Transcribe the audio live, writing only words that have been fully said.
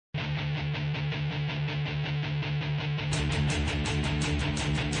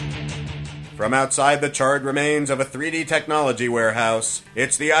From outside the charred remains of a 3D technology warehouse,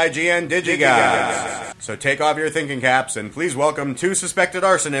 it's the IGN DigiGuys. So take off your thinking caps and please welcome two suspected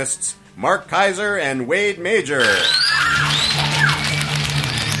arsonists, Mark Kaiser and Wade Major.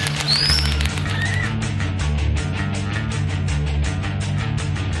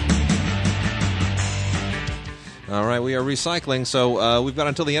 All right, we are recycling, so we've got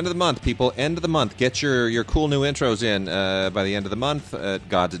until the end of the month, people. End of the month. Get your cool new intros in by the end of the month at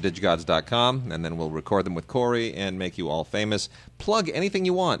gods@digigods.com, and then we'll record them with Corey and make you all famous. Plug anything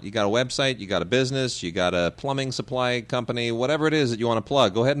you want. You got a website, you got a business, you got a plumbing supply company, whatever it is that you want to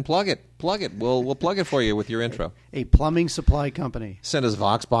plug. Go ahead and plug it. Plug it. We'll plug it for you with your intro. A plumbing supply company. Send us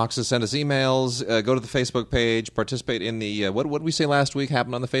Vox boxes, send us emails, go to the Facebook page, participate in the, what did we say last week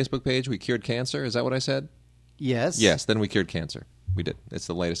happened on the Facebook page? We cured cancer? Is that what I said? Yes. Yes, then we cured cancer. We did. It's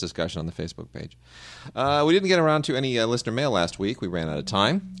the latest discussion on the Facebook page. We didn't get around to any listener mail last week. We ran out of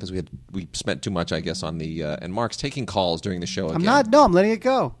time because we spent too much, I guess, on the... and Mark's taking calls during the show again. I'm letting it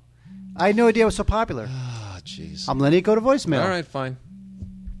go. I had no idea it was so popular. Oh, jeez. I'm letting it go to voicemail. All right, fine.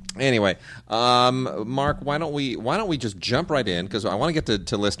 Anyway, Mark, why don't we just jump right in, because I want to get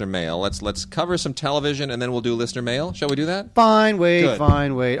to listener mail. Let's cover some television and then we'll do listener mail. Shall we do that? Fine, wait.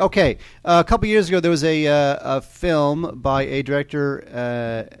 Okay, a couple years ago there was a film by a director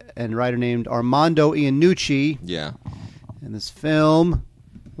and writer named Armando Iannucci. Yeah. And this film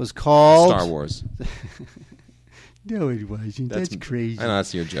was called Star Wars. No, it wasn't. That's crazy. I know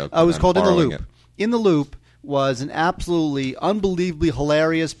that's your joke. It was called In the Loop. It. In the Loop was an absolutely unbelievably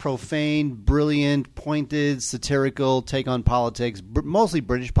hilarious, profane, brilliant, pointed, satirical take on politics, mostly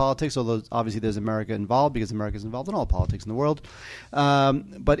British politics, although obviously there's America involved because America is involved in all politics in the world.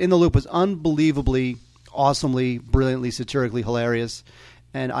 But In the Loop was unbelievably, awesomely, brilliantly, satirically hilarious,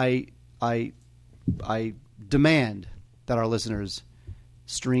 and I demand that our listeners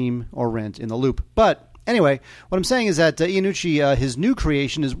stream or rent In the Loop. But anyway, what I'm saying is that Iannucci, his new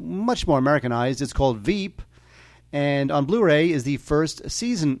creation is much more Americanized. It's called Veep. And on Blu-ray is the first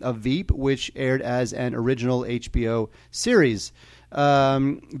season of Veep, which aired as an original HBO series.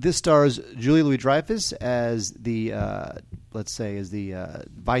 This stars Julia Louis-Dreyfus as the,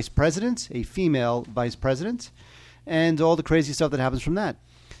 vice president, a female vice president, and all the crazy stuff that happens from that.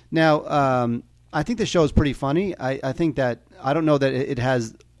 Now, I think the show is pretty funny. I think that, I don't know that it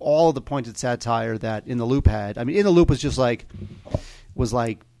has all the pointed satire that In the Loop had. I mean, In the Loop was just like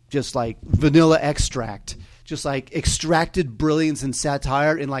vanilla extract. Just like extracted brilliance and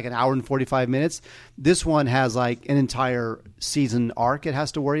satire in like an hour and 45 minutes. This one has like an entire season arc it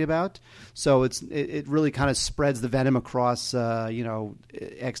has to worry about. So it really kind of spreads the venom across,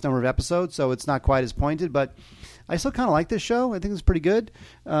 X number of episodes. So it's not quite as pointed, but I still kind of like this show. I think it's pretty good.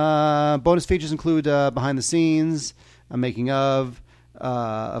 Bonus features include behind the scenes, a making of,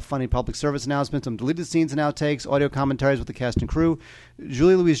 a funny public service announcement, some deleted scenes and outtakes, audio commentaries with the cast and crew.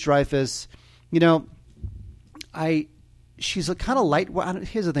 Julia Louis-Dreyfus, she's a kind of lightweight.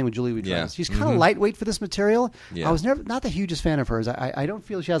 Here's the thing with Julia Louis-Dreyfus. She's kind of lightweight for this material. Yeah. I was not the hugest fan of hers. I don't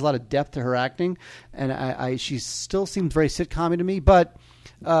feel she has a lot of depth to her acting, and she still seems very sitcom to me. But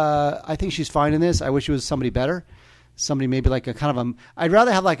I think she's fine in this. I wish it was somebody better. Somebody maybe like a kind of a. I'd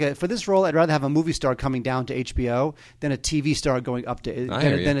rather have for this role. I'd rather have a movie star coming down to HBO than a TV star going up to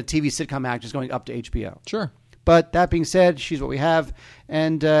than a TV sitcom actress going up to HBO. Sure. But that being said, she's what we have,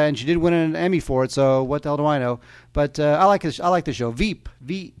 and she did win an Emmy for it. So what the hell do I know? But I like this. I like the show. Veep,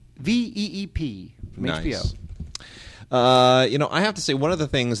 VEEP from nice. HBO. I have to say, one of the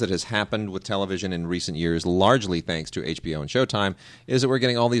things that has happened with television in recent years, largely thanks to HBO and Showtime, is that we're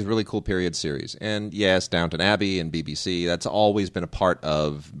getting all these really cool period series. And yes, Downton Abbey and BBC, that's always been a part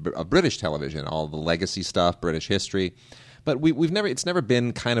of British television, all the legacy stuff, British history. But it's never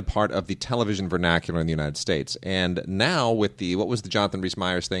been kind of part of the television vernacular in the United States. And now with what was the Jonathan Rhys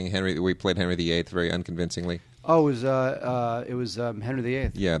Meyers thing? We played Henry VIII very unconvincingly. Oh, it was Henry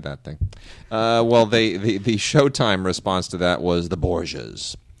VIII. Yeah, that thing. Well, the Showtime response to that was The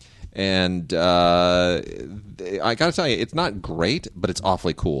Borgias. And I got to tell you, it's not great, but it's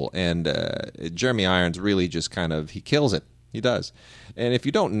awfully cool. And Jeremy Irons really just he kills it. He does. And if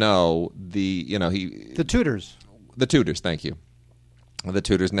you don't know, The Tudors. The Tudors, thank you. The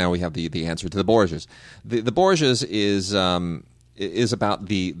Tudors. Now we have the answer to The Borgias. The Borgias is about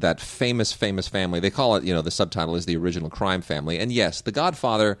that famous family. They call it, the subtitle is The Original Crime Family. And yes, The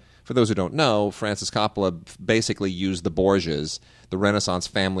Godfather for those who don't know, Francis Coppola basically used the Borgias, the Renaissance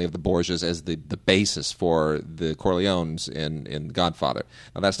family of the Borgias, as the basis for the Corleones in Godfather.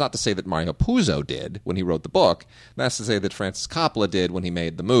 Now, that's not to say that Mario Puzo did when he wrote the book. That's to say that Francis Coppola did when he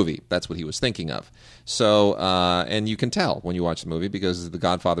made the movie. That's what he was thinking of. So, and you can tell when you watch the movie because The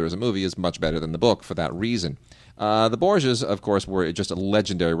Godfather as a movie is much better than the book for that reason. The Borgias, of course, were just a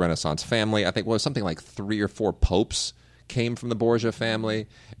legendary Renaissance family. I think it was something like 3 or 4 popes came from the Borgia family,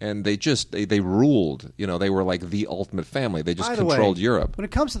 and they ruled. You know, they were like the ultimate family. They just controlled Europe. When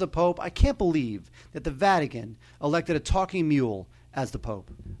it comes to the Pope, I can't believe that the Vatican elected a talking mule as the Pope.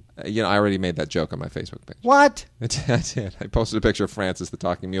 You know, I already made that joke on my Facebook page. What? I did. I posted a picture of Francis the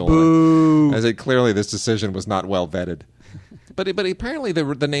talking mule. Boo. I said clearly this decision was not well vetted. But apparently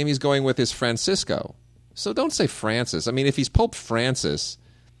the name he's going with is Francisco. So don't say Francis. I mean, if he's Pope Francis,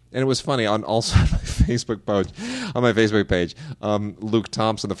 and it was funny also on my Facebook page, Luke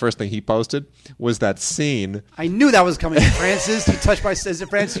Thompson. The first thing he posted was that scene. I knew that was coming. Francis, you touch my. Is it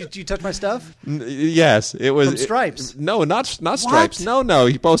Francis? You touch my stuff? Yes, it was from Stripes. No, not Stripes. No.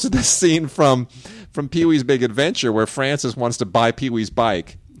 He posted this scene from Pee-wee's Big Adventure where Francis wants to buy Pee-wee's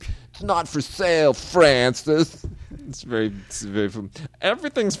bike. It's not for sale, Francis. It's very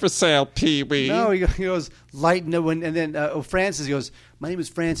everything's for sale, Pee-wee. No, he goes, lighten it when, and then Francis goes, my name is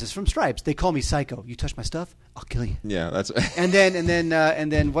Francis from Stripes. They call me Psycho. You touch my stuff, I'll kill you. Yeah, that's. and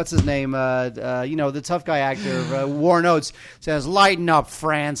then what's his name? The tough guy actor Warren Oates says, lighten up,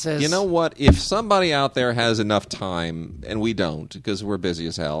 Francis. You know what? If somebody out there has enough time, and we don't because we're busy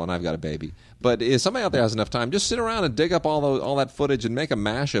as hell, and I've got a baby. But if somebody out there has enough time, just sit around and dig up all that footage and make a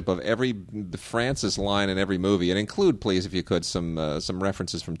mashup of every Francis line in every movie, and include, please, if you could, some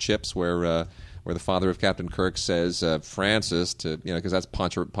references from Chips where the father of Captain Kirk says Francis to because that's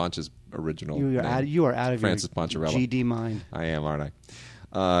Ponch's original. You are out of Francis your Poncherello. GD mind. I am, aren't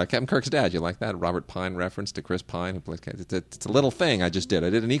I? Captain Kirk's dad. You like that Robert Pine reference to Chris Pine? Who plays? It's a little thing I just did. I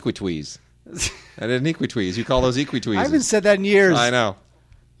did an equitweeze. You call those equitweezes? I haven't said that in years. I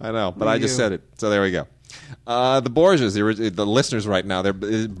know, but I just said it. So there we go. The Borgias, the listeners right now, their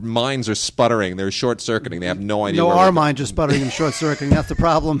minds are sputtering. They're short-circuiting. They have no idea. No, our minds are sputtering and short-circuiting. That's the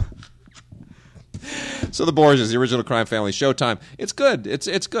problem. So the Borgias, the original crime family, Showtime. It's good. It's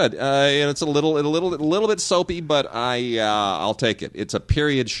good. It's a little bit soapy, but I'll take it. It's a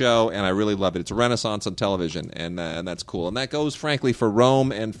period show, and I really love it. It's a renaissance on television, and that's cool. And that goes, frankly, for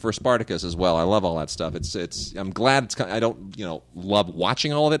Rome and for Spartacus as well. I love all that stuff. I'm glad it's. I don't love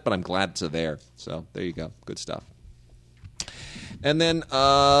watching all of it, but I'm glad it's there. So there you go. Good stuff. And then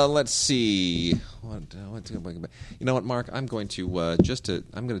let's see. You know what, Mark? I'm going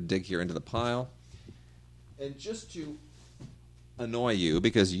to dig here into the pile. And just to annoy you,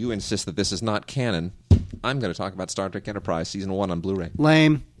 because you insist that this is not canon, I'm going to talk about Star Trek Enterprise Season 1 on Blu-ray.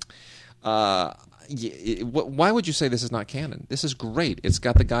 Lame. Why would you say this is not canon? This is great. It's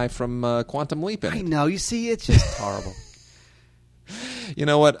got the guy from Quantum Leap in it. I know. You see, it's just horrible. You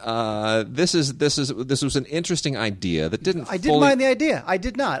know what? This was an interesting idea that didn't. I didn't mind the idea. I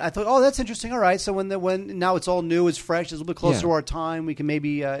did not. I thought, oh, that's interesting. All right. So when now it's all new, it's fresh, it's a little bit closer to our time. We can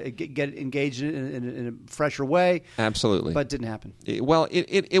maybe get engaged in a fresher way. Absolutely, but it didn't happen. It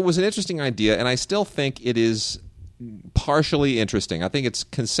was an interesting idea, and I still think it is partially interesting. I think it's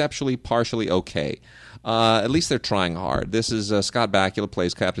conceptually partially okay. At least they're trying hard. This is Scott Bakula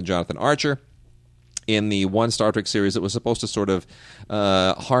plays Captain Jonathan Archer. In the one Star Trek series, it was supposed to sort of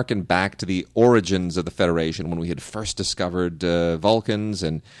harken back to the origins of the Federation when we had first discovered Vulcans,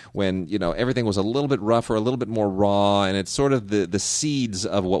 and when everything was a little bit rougher, a little bit more raw, and it's sort of the seeds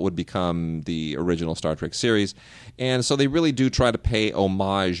of what would become the original Star Trek series. And so they really do try to pay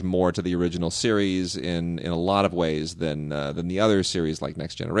homage more to the original series in a lot of ways than the other series like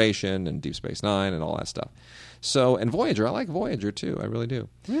Next Generation and Deep Space Nine and all that stuff. So, and Voyager, I like Voyager too. I really do.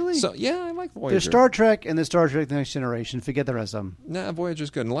 Really? So, yeah, I like Voyager. There's Star Trek and there's Star Trek The Next Generation. Forget the rest of them. Nah, Voyager's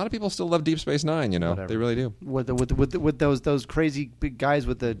good. And a lot of people still love Deep Space Nine, Whatever. They really do. With those crazy big guys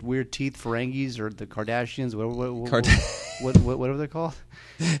with the weird teeth, Ferengis or the Kardashians, whatever they're called.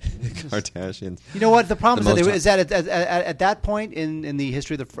 Kardashians. You know what? The problem is that at that point in the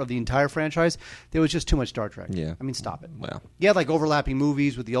history of the entire franchise, there was just too much Star Trek. Yeah. I mean, stop it. Well, you had like overlapping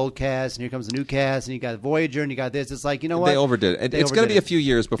movies with the old cast, and here comes the new cast, and you got Voyager, and you got this. It's like, you know what? They overdid it. It's going to be a few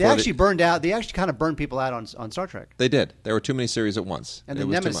years before they actually burned out. They actually kind of burned people out on Star Trek. They did. There were too many series at once. And then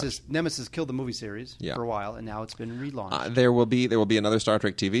Nemesis killed the movie series for a while, and now it's been relaunched. There will be another Star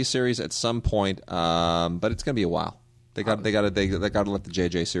Trek TV series at some point, but it's going to be a while. They got to let the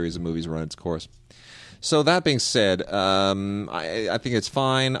JJ series of movies run its course. So that being said, I think it's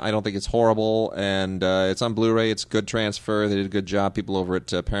fine. I don't think it's horrible, and it's on Blu-ray. It's a good transfer. They did a good job. People over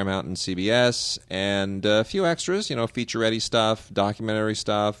at Paramount and CBS, and a feature extras. Featurette-y stuff, documentary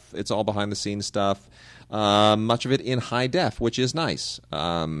stuff. It's all behind-the-scenes stuff. Much of it in high def, which is nice.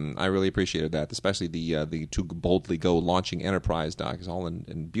 I really appreciated that, especially the To Boldly Go Launching Enterprise doc is all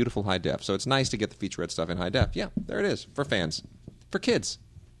in beautiful high def. So it's nice to get the featurette stuff in high def. Yeah, there it is for fans, for kids.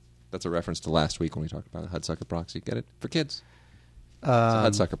 That's a reference to last week when we talked about the Hudsucker Proxy. Get it? For kids. It's a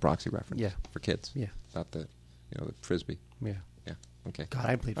Hudsucker Proxy reference. Yeah. For kids. Yeah. About the the Frisbee. Yeah. Yeah. Okay. God,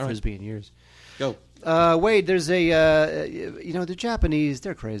 I haven't played All Frisbee in years. Go. Wade, there's the Japanese,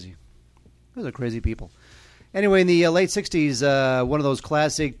 they're crazy. Those are crazy people. Anyway, in the late 60s, one of those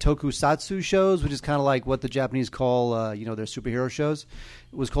classic tokusatsu shows, which is kind of like what the Japanese call, their superhero shows,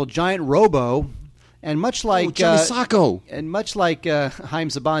 it was called Giant Robo. And much like Johnny Sacco. And much like Haim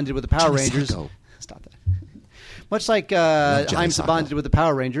Saban did with the Power Johnny Rangers. Sacco. Stop that. Much like Haim Saban did with the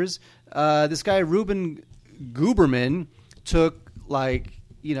Power Rangers, this guy Ruben Guberman took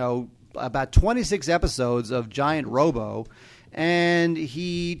about 26 episodes of Giant Robo, and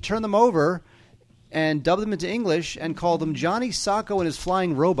he turned them over and dubbed them into English and called them Johnny Sacco and His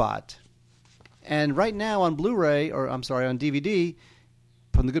Flying Robot. And right now on Blu-ray, on DVD,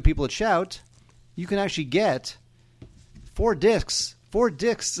 from the good people at Shout, you can actually get 4 discs. 4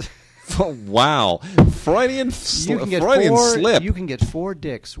 discs. Oh, wow. Freudian slip. You can get 4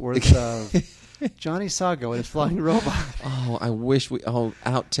 dicks worth of Johnny Sacco and His Flying Robot. Oh, I wish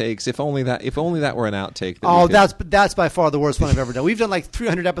outtakes. If only that were an outtake. That's by far the worst one I've ever done. We've done like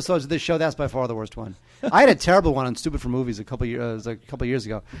 300 episodes of this show. That's by far the worst one. I had a terrible one on Stupid for Movies a couple years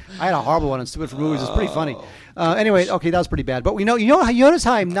ago. I had a horrible one on Stupid for Movies. It's pretty funny. Anyway, okay, that was pretty bad. But you notice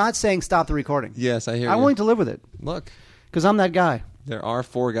how I'm not saying stop the recording. Yes, I hear you. I'm willing to live with it. Look, because I'm that guy. There are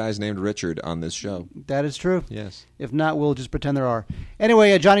 4 guys named Richard on this show. That is true. Yes. If not, we'll just pretend there are.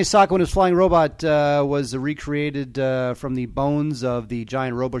 Anyway, Johnny Sacco and His Flying Robot was recreated from the bones of the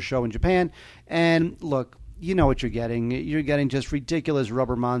Giant Robo show in Japan. And look, you know what you're getting. You're getting just ridiculous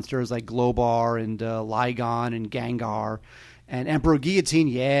rubber monsters like Globar and Ligon and Gengar and Emperor Guillotine.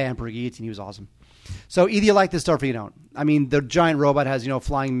 Yeah, Emperor Guillotine, he was awesome. So either you like this stuff or you don't. I mean, the giant robot has,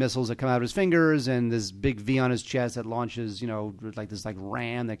 flying missiles that come out of his fingers and this big V on his chest that launches, like this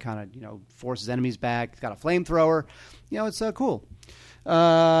ram that kind of, forces enemies back. It's got a flamethrower. It's cool.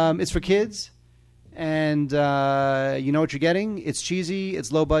 It's for kids. And you know what you're getting. It's cheesy.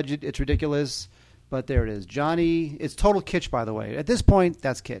 It's low budget. It's ridiculous. But there it is. Johnny, it's total kitsch, by the way. At this point,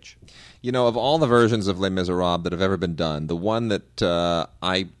 that's kitsch. Of all the versions of Les Miserables that have ever been done, the one that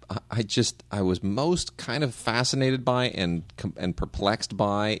I was most kind of fascinated by and perplexed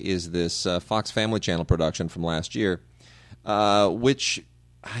by is this Fox Family Channel production from last year, which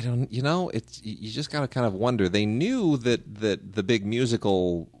I don't, you just got to kind of wonder. They knew that the big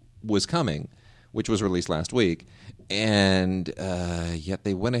musical was coming, which was released last week. And yet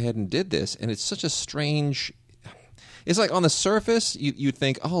they went ahead and did this, and it's such a strange. It's like on the surface you'd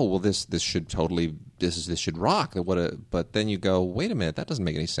think, oh well, this should rock. But then you go, wait a minute, that doesn't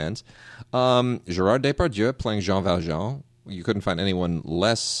make any sense. Gérard Depardieu playing Jean Valjean. You couldn't find anyone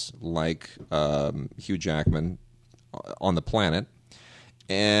less like Hugh Jackman on the planet,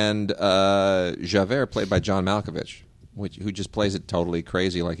 and Javert played by John Malkovich, who just plays it totally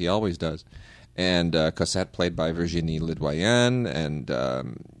crazy like he always does. And Cosette played by Virginie Ledoyen, and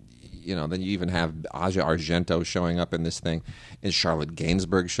then you even have Aja Argento showing up in this thing, and Charlotte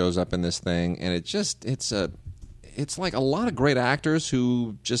Gainsbourg shows up in this thing, and it's like a lot of great actors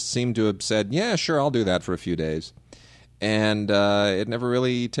who just seem to have said, yeah, sure, I'll do that for a few days, and it never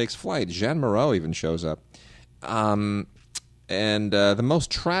really takes flight. Jeanne Moreau even shows up. And the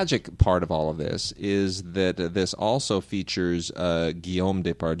most tragic part of all of this is that this also features Guillaume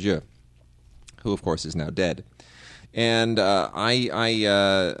Depardieu, who, of course, is now dead. And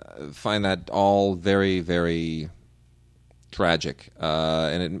I find that all very, very tragic,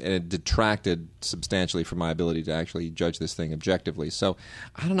 and it detracted substantially from my ability to actually judge this thing objectively. So,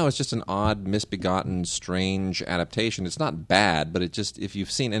 I don't know, it's just an odd, misbegotten, strange adaptation. It's not bad, but if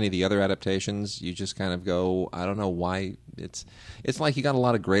you've seen any of the other adaptations, you just kind of go, I don't know why. It's like you got a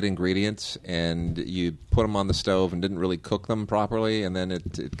lot of great ingredients, and you put them on the stove and didn't really cook them properly, and then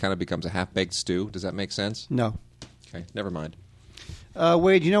it kind of becomes a half-baked stew. Does that make sense? No. Okay, never mind.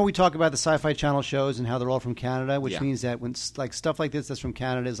 Wade, we talk about the Sci-Fi Channel shows and how they're all from Canada, which Yeah. means that when stuff like this that's from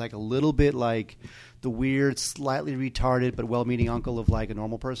Canada is like a little bit like the weird, slightly retarded but well-meaning uncle of like a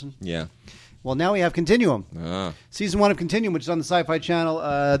normal person. Yeah. Well, now we have Continuum. Ah. Season 1 of Continuum, which is on the Sci-Fi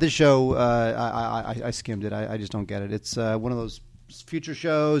Channel. This show, I skimmed it. I just don't get it. It's one of those future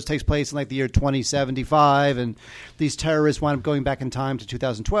shows. Takes place in like the year 2075, and these terrorists wind up going back in time to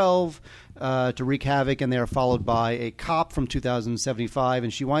 2012 to wreak havoc, and they are followed by a cop from 2075,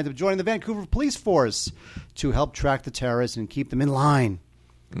 and she winds up joining the Vancouver police force to help track the terrorists and keep them in line.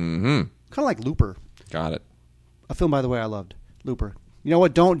 Mm-hmm. Kind of like Looper, Got it. a film, by the way, I loved. Looper. You know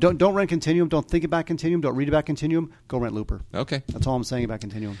what? Don't rent Continuum. Don't think about Continuum. Don't read about Continuum. Go rent Looper. Okay. That's all I'm saying about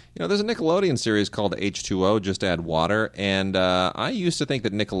Continuum. You know, there's a Nickelodeon series called H2O, Just Add Water, and I used to think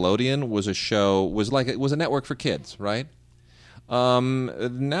that Nickelodeon was a network for kids, right?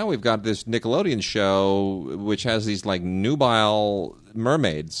 Now we've got this Nickelodeon show which has these like nubile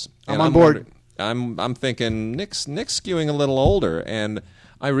mermaids. I'm on board. I'm thinking Nick's skewing a little older, and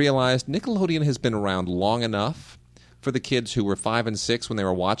I realized Nickelodeon has been around long enough for the kids who were 5 and 6 when they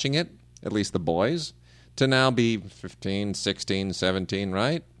were watching it, at least the boys, to now be 15, 16, 17,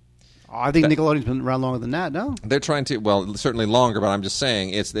 right? I think Nickelodeon's been around longer than that, no? They're trying to, well, certainly longer, but I'm just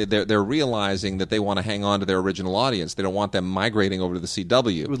saying they're realizing that they want to hang on to their original audience. They don't want them migrating over to the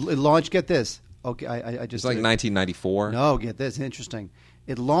CW. It launched, get this. Okay, I just... It's like 1994. No, get this. Interesting.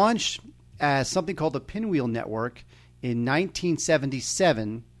 It launched as something called the Pinwheel Network in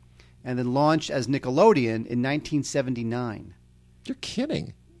 1977, and then launched as Nickelodeon in 1979. You're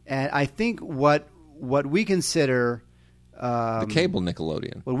kidding. And I think what we consider... the cable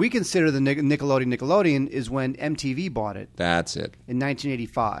Nickelodeon. what we consider the Nickelodeon is when MTV bought it That's it. in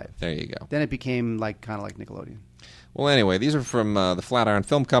 1985. There you go. Then it became kind of like Nickelodeon. Well, anyway, these are from the Flatiron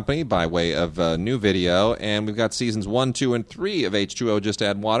Film Company by way of new video, and we've got seasons 1, 2, and 3 of H2O Just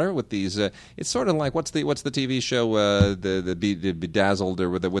Add Water with these. It's sort of like what's the TV show the Bedazzled or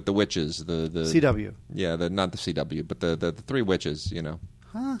with the witches the CW. Yeah, not the CW, but the three witches. You know,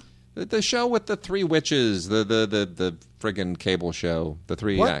 Huh? the show with the three witches, the friggin' cable show. The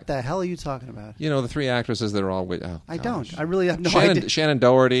three. What the hell are you talking about? You know, the three actresses that are all. I don't. I really have no Shannon, idea. Shannon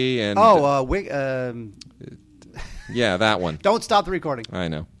Doherty and yeah, that one. Don't stop the recording. I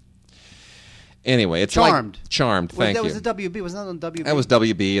know. Anyway, it's Charmed. Like Charmed. Thank that you. was the WB. Was that on WB? That was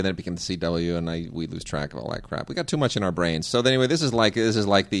WB, and then it became the CW, and we lose track of all that crap. We got too much in our brains. So anyway, this is like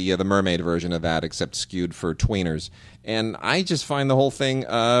the mermaid version of that, except skewed for tweeners. And I just find the whole thing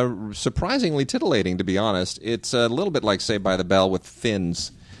surprisingly titillating, to be honest. It's a little bit like Saved by the Bell with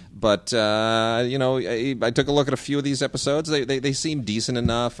fins. But you know, I took a look at a few of these episodes. They seem decent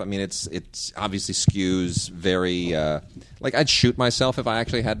enough. I mean, it's obviously skews very. Like I'd shoot myself if I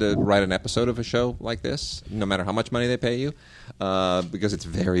actually had to write an episode of a show like this, no matter how much money they pay you, because it's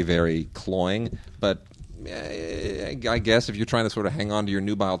very, very cloying. But I guess if you're trying to sort of hang on to your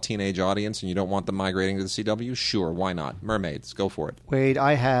nubile teenage audience and you don't want them migrating to the CW, sure, why not? Mermaids, go for it. Wade,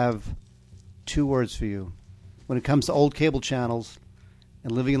 I have 2 words for you. When it comes to old cable channels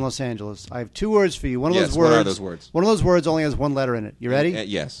and living in Los Angeles, I have 2 words for you. One of those words. What are those words? One of those words only has 1 letter in it. You ready?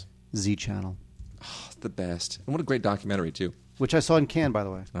 Yes. Z Channel. It's the best. And what a great documentary, too. Which I saw in Cannes, by the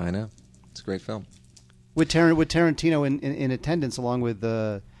way. I know. It's a great film. With Tarantino in attendance along with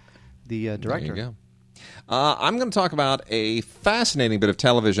the director. There you go. I'm going to talk about a fascinating bit of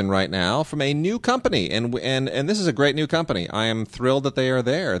television right now from a new company, and this is a great new company. I am thrilled that they are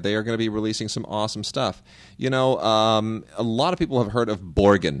there. They are going to be releasing some awesome stuff. You know, a lot of people have heard of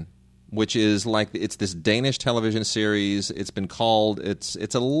Borgen, which is it's this Danish television series. It's been called. It's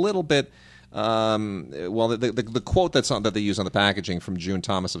a little bit. The quote that they use on the packaging from June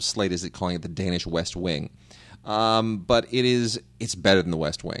Thomas of Slate is calling it the Danish West Wing. But it's better than the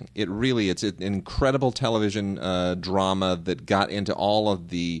West Wing. It's an incredible television drama that got into all of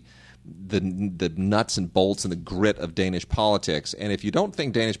the nuts and bolts and the grit of Danish politics. And if you don't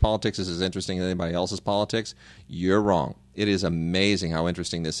think Danish politics is as interesting as anybody else's politics, you're wrong. It is amazing how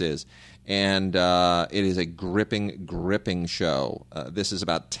interesting this is. And it is a gripping show. This is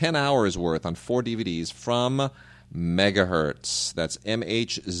about 10 hours worth on 4 DVDs from Megahertz. That's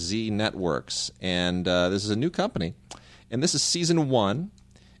MHZ Networks. And this is a new company. And this is season 1.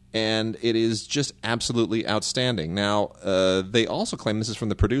 And it is just absolutely outstanding. Now, they also claim this is from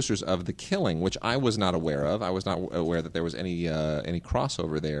the producers of The Killing, which I was not aware of. I was not aware that there was any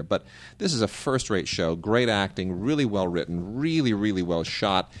crossover there. But this is a first-rate show. Great acting, really well written, really, really well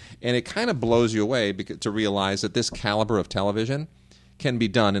shot. And it kind of blows you away to realize that this caliber of television can be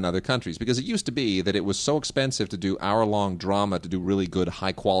done in other countries. Because it used to be that it was so expensive to do hour-long drama, to do really good,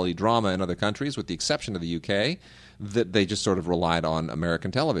 high-quality drama in other countries, with the exception of the UK, that they just sort of relied on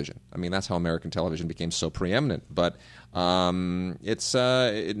American television. I mean, that's how American television became so preeminent. But it's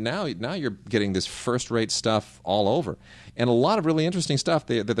now you're getting this first-rate stuff all over, and a lot of really interesting stuff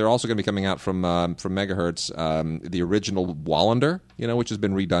that they're also going to be coming out from Megahertz. The original Wallander, which has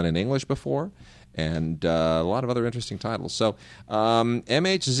been redone in English before, and a lot of other interesting titles. So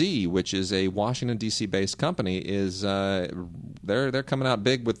MHZ, which is a Washington, D.C. based company, is they're coming out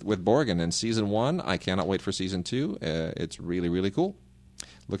big with Borgen. And Season 1, I cannot wait for Season 2. It's really, really cool.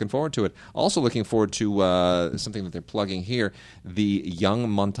 Looking forward to it. Also looking forward to something that they're plugging here, the Young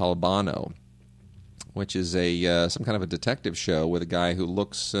Montalbano, which is some kind of a detective show with a guy who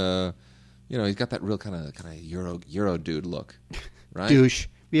looks, he's got that real kind of Euro dude look, right? Douche.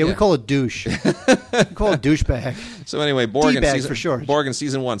 Yeah, we call it douche. We call it douchebag. So anyway, Borgen for short. Borgen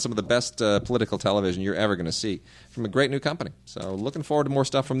Season 1, some of the best political television you're ever going to see from a great new company. So looking forward to more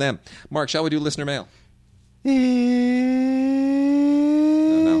stuff from them. Mark, shall we do listener mail?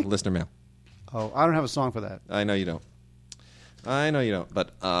 No, listener mail. Oh, I don't have a song for that. I know you don't.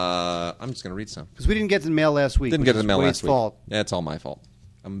 But I'm just going to read some. Because we didn't get to the mail last week. Didn't get to the mail last week. Fault. Yeah, it's all my fault.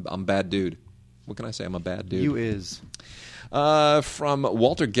 I'm a bad dude. What can I say? I'm a bad dude. You is. From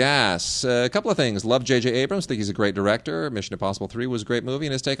Walter Gass, a couple of things. Love J.J. Abrams. Think he's a great director. Mission Impossible 3 was a great movie,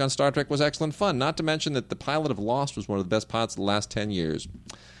 and his take on Star Trek was excellent fun. Not to mention that the pilot of Lost was one of the best pilots of the last 10 years.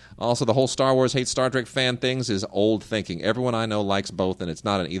 Also, the whole Star Wars hate Star Trek fan things is old thinking. Everyone I know likes both, and it's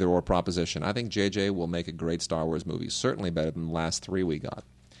not an either-or proposition. I think J.J. will make a great Star Wars movie. Certainly better than the last 3 we got.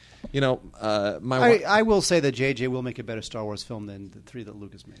 I will say that J.J. will make a better Star Wars film than the 3 that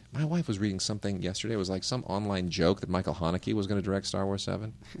Lucas made. My wife was reading something yesterday. It was like some online joke that Michael Haneke was going to direct Star Wars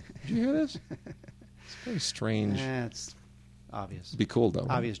 7. Did you hear this? It's very strange. It's obvious. It'd be cool, though.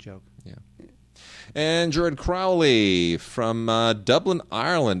 Obvious joke. Yeah. And Jared Crowley from Dublin,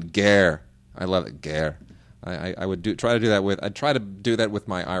 Ireland. Gare. I love it. Gare. I would try to do that with. I'd try to do that with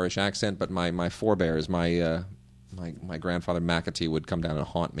my Irish accent, but my forebears, my grandfather McAtee would come down and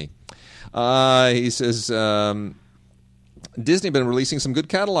haunt me. He says, Disney been releasing some good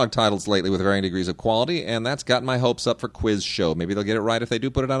catalog titles lately with varying degrees of quality, and that's got my hopes up for Quiz Show. Maybe they'll get it right if they do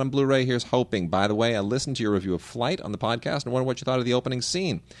put it out on Blu-ray. Here's hoping. By the way, I listened to your review of Flight on the podcast and wonder what you thought of the opening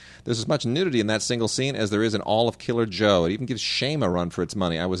scene. There's as much nudity in that single scene as there is in all of Killer Joe. It even gives Shame a run for its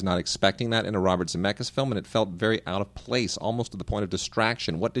money. I was not expecting that in a Robert Zemeckis film, and it felt very out of place, almost to the point of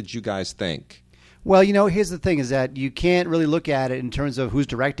distraction. What did you guys think? Well, here's the thing is that you can't really look at it in terms of who's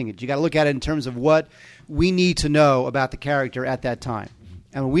directing it. You got to look at it in terms of what we need to know about the character at that time.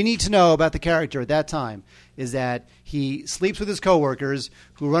 And what we need to know about the character at that time is that he sleeps with his coworkers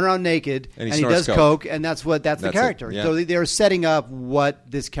who run around naked and he does coke, and that's the character. Yeah. So they're setting up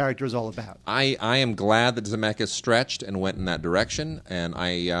what this character is all about. I am glad that Zemeckis stretched and went in that direction, and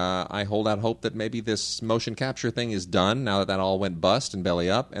I hold out hope that maybe this motion capture thing is done now that all went bust and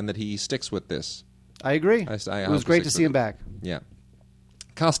belly up, and that he sticks with this. I agree. It was great to see him back. Yeah.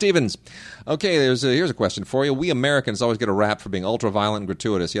 Kyle Stevens. Okay, here's a question for you. We Americans always get a rap for being ultra-violent and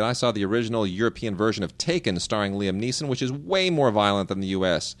gratuitous, yet I saw the original European version of Taken starring Liam Neeson, which is way more violent than the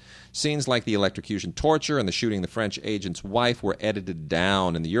U.S. Scenes like the electrocution torture and the shooting the French agent's wife were edited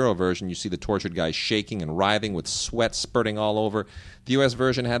down. In the Euro version, you see the tortured guy shaking and writhing with sweat spurting all over. The U.S.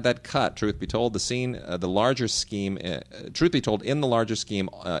 version had that cut. Truth be told, in the larger scheme,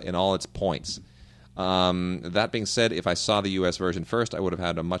 in all its points. That being said, if I saw the U.S. version first, I would have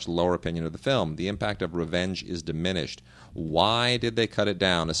had a much lower opinion of the film. The impact of revenge is diminished. Why did they cut it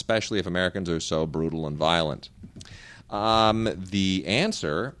down, especially if Americans are so brutal and violent? The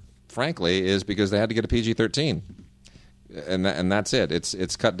answer, frankly, is because they had to get a PG-13. And that's it.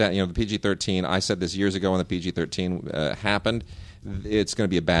 It's cut down. The PG-13, I said this years ago when the PG-13 happened, it's going to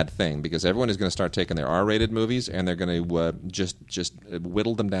be a bad thing because everyone is going to start taking their R-rated movies and they're going to just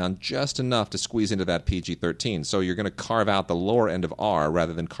whittle them down just enough to squeeze into that PG-13. So you're going to carve out the lower end of R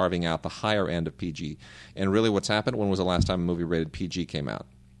rather than carving out the higher end of PG. And really what's happened, when was the last time a movie rated PG came out?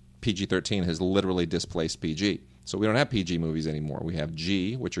 PG-13 has literally displaced PG. So we don't have PG movies anymore. We have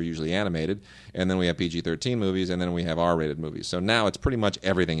G, which are usually animated, and then we have PG-13 movies, and then we have R-rated movies. So now it's pretty much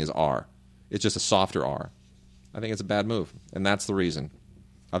everything is R. It's just a softer R. I think it's a bad move, and that's the reason.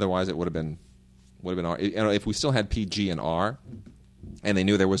 Otherwise, it would have been R. If we still had PG and R, and they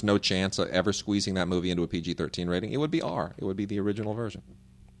knew there was no chance of ever squeezing that movie into a PG-13 rating, it would be R. It would be the original version.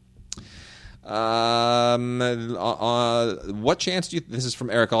 What chance do you? This is from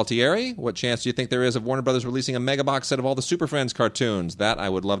Eric Altieri. What chance do you think there is of Warner Brothers releasing a mega box set of all the Super Friends cartoons? That I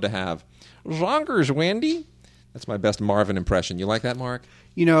would love to have. Zonkers, Wendy. That's my best Marvin impression. You like that, Mark?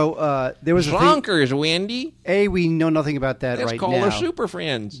 There was Zonkers, Wendy. We know nothing about that Let's right call now. her Super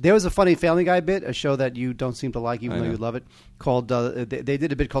Friends. There was a funny Family Guy bit, a show that you don't seem to like, even though you love it, called. They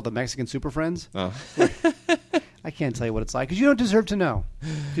did a bit called the Mexican Super Friends. Oh. I can't tell you what it's like because you don't deserve to know.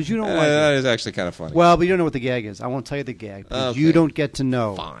 Because you don't like that it. is actually kind of funny. Well, but you don't know what the gag is. I won't tell you the gag because you don't get to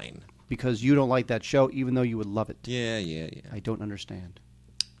know. Fine. Because you don't like that show, even though you would love it. Yeah. I don't understand.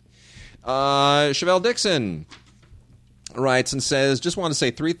 Chevelle Dixon writes and says, just want to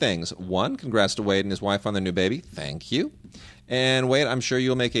say 3 things. 1, congrats to Wade and his wife on their new baby. Thank you. And Wade, I'm sure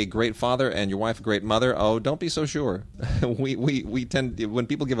you'll make a great father and your wife a great mother. Oh, don't be so sure. we tend, when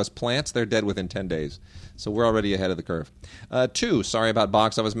people give us plants, they're dead within 10 days. So we're already ahead of the curve. 2, sorry about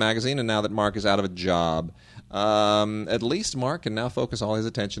Box Office Magazine, and now that Mark is out of a job. At least Mark can now focus all his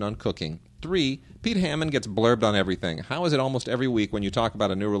attention on cooking. 3, Pete Hammond gets blurbed on everything. How is it almost every week when you talk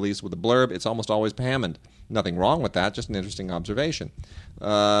about a new release with a blurb, it's almost always Hammond? Nothing wrong with that, just an interesting observation.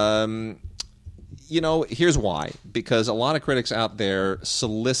 Here's why. Because a lot of critics out there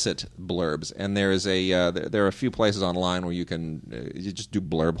solicit blurbs, and there are a few places online where you can you just do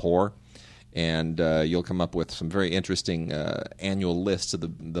blurb whore, and you'll come up with some very interesting annual lists of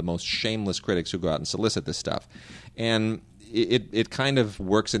the most shameless critics who go out and solicit this stuff. And it kind of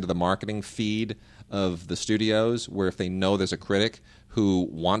works into the marketing feed of the studios, where if they know there's a critic who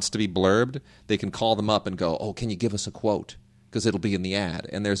wants to be blurbed, they can call them up and go, oh, can you give us a quote? Because it'll be in the ad.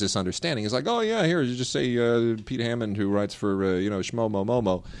 And there's this understanding. It's like, oh, yeah, here, you just say Pete Hammond, who writes for, Shmo Mo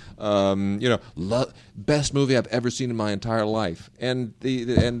Momo, best movie I've ever seen in my entire life. And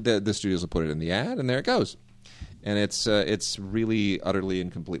the studios will put it in the ad, and there it goes. And it's really utterly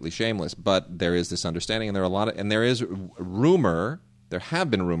and completely shameless. But there is this understanding, and there is rumor. There have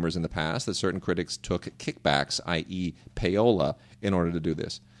been rumors in the past that certain critics took kickbacks, i.e. payola, in order to do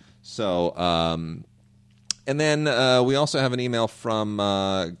this. So, and then we also have an email from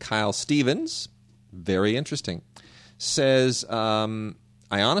Kyle Stevens. Very interesting. Says,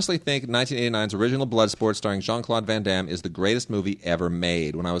 I honestly think 1989's original Bloodsport starring Jean-Claude Van Damme is the greatest movie ever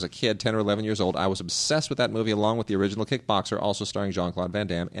made. When I was a kid, 10 or 11 years old, I was obsessed with that movie along with the original Kickboxer, also starring Jean-Claude Van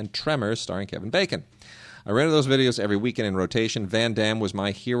Damme, and Tremors starring Kevin Bacon. I rented those videos every weekend in rotation. Van Damme was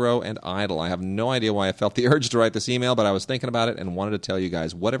my hero and idol. I have no idea why I felt the urge to write this email, but I was thinking about it and wanted to tell you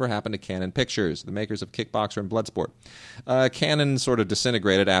guys whatever happened to Cannon Pictures, the makers of Kickboxer and Bloodsport. Cannon sort of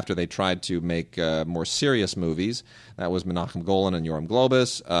disintegrated after they tried to make more serious movies. That was Menachem Golan and Yoram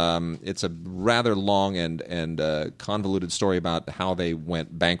Globus. It's a rather long and convoluted story about how they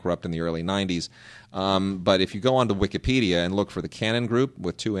went bankrupt in the early 90s. But if you go onto Wikipedia and look for the Cannon Group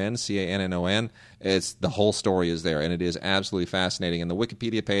with 2 N's, Cannon, the whole story is there, and it is absolutely fascinating. And the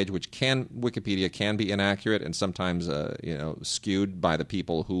Wikipedia page, Wikipedia can be inaccurate and sometimes skewed by the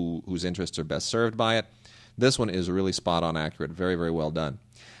people whose interests are best served by it. This one is really spot on accurate, very, very well done.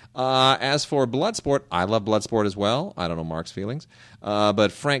 As for Bloodsport, I love Bloodsport as well. I don't know Mark's feelings.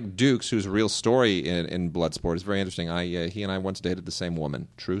 But Frank Dukes, whose real story in Bloodsport is very interesting. He and I once dated the same woman.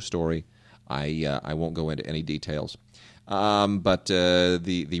 True story. I won't go into any details. But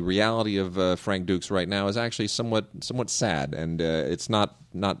the reality of Frank Dukes right now is actually somewhat sad, and it's not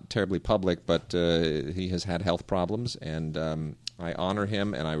terribly public, but he has had health problems, and I honor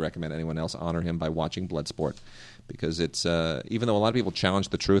him, and I recommend anyone else honor him by watching Bloodsport, because it's even though a lot of people challenge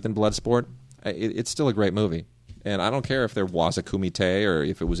the truth in Bloodsport, it's still a great movie. And I don't care if there was a kumite or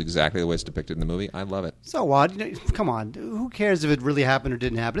if it was exactly the way it's depicted in the movie. I love it. So what? Come on. Who cares if it really happened or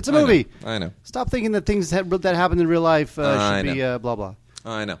didn't happen? It's a movie. I know. Stop thinking that things that happened in real life should be blah, blah.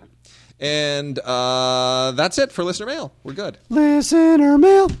 I know. And that's it for Listener Mail. We're good. Listener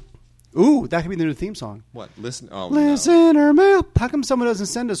Mail. Ooh, that could be the new theme song. What? Listener Mail. How come someone doesn't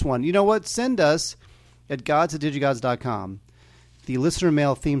send us one? You know what? Send us at gods@digigods.com the Listener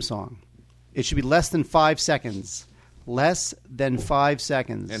Mail theme song. It should be less than 5 seconds. Less than 5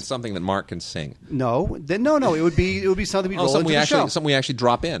 seconds. And something that Mark can sing. No. No. It would be something we roll into the show. Something we actually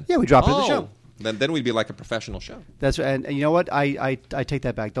drop in. Yeah, we drop it in the show. Then we'd be like a professional show. That's right. And you know what? I take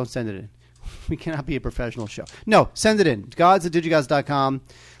that back. Don't send it in. We cannot be a professional show. No, send it in. Gods@digigods.com.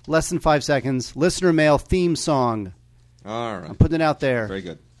 Less than 5 seconds. Listener Mail theme song. All right. I'm putting it out there. Very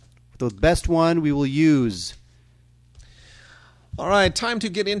good. The best one we will use. All right, time to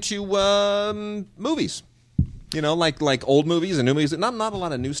get into movies. You know, like old movies and new movies. Not a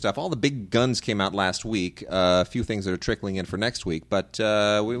lot of new stuff. All the big guns came out last week. A few things that are trickling in for next week, but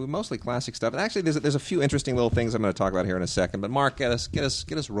we mostly classic stuff. And actually, there's a few interesting little things I'm going to talk about here in a second. But Mark, get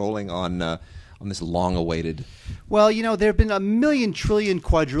us rolling on this long-awaited. Well, you know, there have been a million, trillion,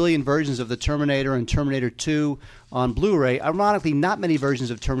 quadrillion versions of the Terminator and Terminator 2 on Blu-ray. Ironically, not many versions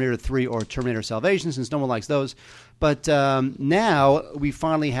of Terminator 3 or Terminator Salvation, since no one likes those. But now we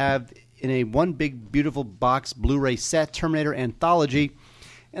finally have, in a one big, beautiful box Blu-ray set, Terminator Anthology.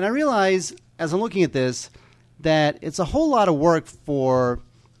 And I realize, as I'm looking at this, that it's a whole lot of work for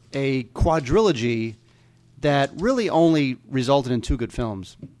a quadrilogy that really only resulted in 2 good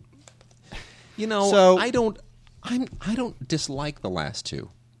films. You know, I don't dislike the last 2.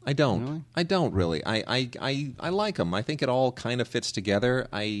 I don't. Really? I don't really. I like them. I think it all kind of fits together.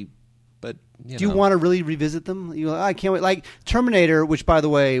 But do you want to really revisit them? I can't wait. Like Terminator, which by the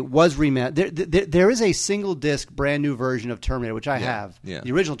way was remastered. There is a single disc, brand new version of Terminator, which I have,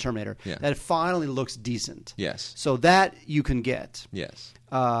 the original Terminator, that finally looks decent. Yes. So that you can get. Yes.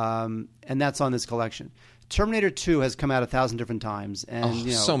 And that's on this collection. Terminator 2 has come out 1,000 different times, and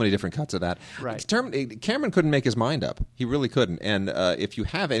so many different cuts of that. Right. Cameron couldn't make his mind up. He really couldn't. And if you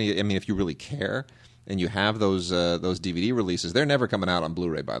have any, I mean, if you really care, and you have those DVD releases, they're never coming out on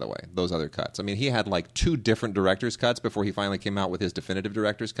Blu-ray, by the way, those other cuts. I mean, he had like 2 different director's cuts before he finally came out with his definitive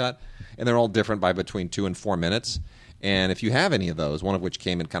director's cut, and they're all different by between 2 and 4 minutes. And if you have any of those, one of which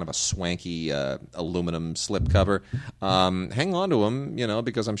came in kind of a swanky aluminum slipcover, hang on to them,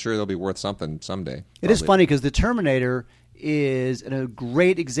 because I'm sure they'll be worth something someday. It is funny because the Terminator is a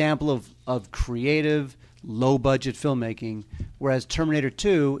great example of creative, low-budget filmmaking, whereas Terminator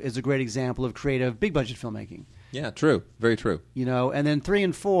 2 is a great example of creative, big-budget filmmaking. Yeah, true. Very true. And then 3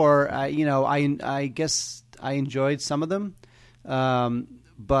 and 4, I guess I enjoyed some of them,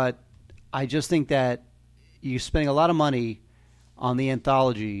 but I just think that you're spending a lot of money on the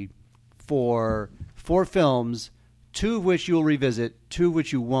anthology for 4 films, 2 of which you'll revisit, 2 of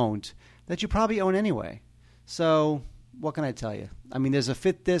which you won't, that you probably own anyway. So what can I tell you? I mean, there's a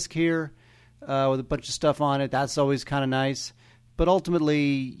 5th disc here with a bunch of stuff on it. That's always kind of nice. But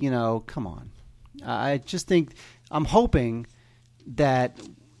ultimately, come on. I just think I'm hoping that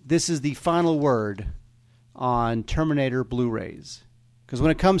this is the final word on Terminator Blu-rays. Because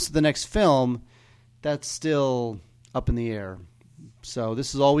when it comes to the next film, that's still up in the air. So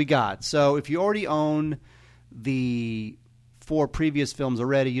this is all we got. So if you already own the 4 previous films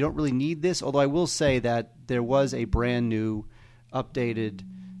already, you don't really need this. Although I will say that there was a brand new, updated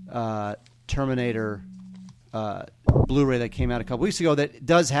Terminator Blu-ray that came out a couple weeks ago that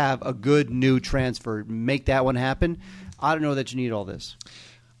does have a good new transfer. Make that one happen. I don't know that you need all this.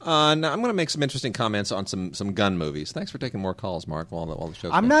 Now I'm going to make some interesting comments on some gun movies. Thanks for taking more calls, Mark, while the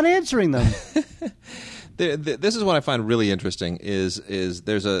show's I'm not answering them. This is what I find really interesting is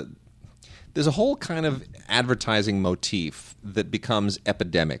there's a whole kind of advertising motif that becomes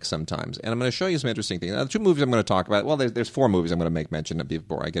epidemic sometimes. And I'm going to show you some interesting things. Now, the 2 movies I'm going to talk about, well, there's 4 movies I'm going to make mention of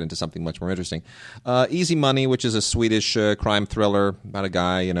before I get into something much more interesting. Easy Money, which is a Swedish crime thriller about a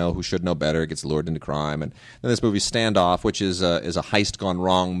guy, who should know better, gets lured into crime. And then this movie Standoff, which is a heist gone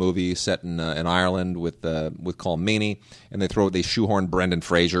wrong movie set in Ireland with Colm Meaney. And they shoehorn Brendan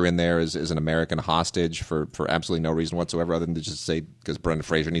Fraser in there as an American hostage for absolutely no reason whatsoever other than to just say because Brendan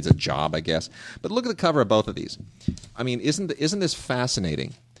Fraser needs a job, I guess. But look at the cover of both of these. I mean, isn't this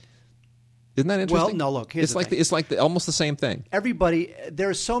fascinating? Isn't that interesting? Well, no. Look, it's like almost the same thing. There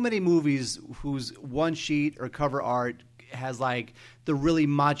are so many movies whose one sheet or cover art has like the really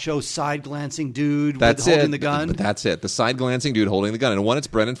macho side glancing dude holding the gun. But that's it. The side glancing dude holding the gun. And one, it's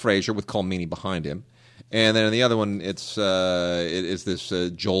Brendan Fraser with Colm Meaney behind him. And then in the other one, it's this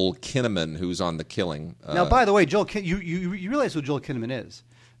Joel Kinnaman who's on The Killing. Now, by the way, you realize who Joel Kinnaman is?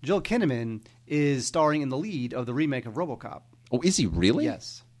 Joel Kinnaman is starring in the lead of the remake of RoboCop. Oh, is he really?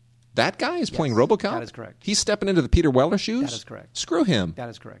 Yes. That guy is playing RoboCop? That is correct. He's stepping into the Peter Weller shoes? That is correct. Screw him. That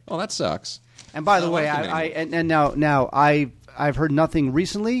is correct. Oh, that sucks. And by the way, I've heard nothing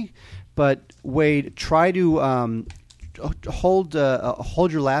recently, but Wade, try to hold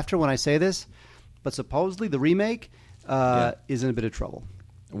your laughter when I say this. But supposedly the remake is in a bit of trouble.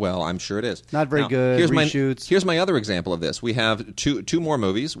 Well, I'm sure it is. Not very good. Reshoots. Here's my other example of this. We have two more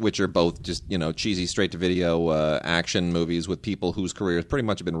movies, which are both just cheesy straight-to-video action movies with people whose careers pretty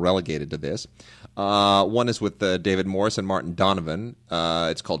much have been relegated to this. One is with David Morse and Martin Donovan.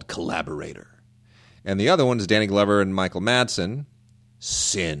 It's called Collaborator. And the other one is Danny Glover and Michael Madsen.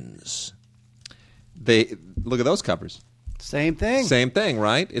 Sins. Look at those covers. Same thing. Same thing,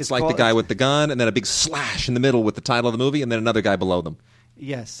 right? It's like the guy with the gun and then a big slash in the middle with the title of the movie and then another guy below them.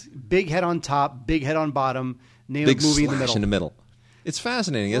 Yes. Big head on top, big head on bottom, name big of movie slash in the middle. It's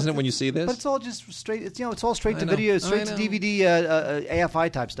fascinating, isn't it, when you see this? But it's all just straight. It's all straight to video, straight to DVD,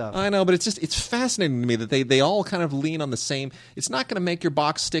 AFI type stuff. I know, but it's fascinating to me that they all kind of lean on the same. It's not going to make your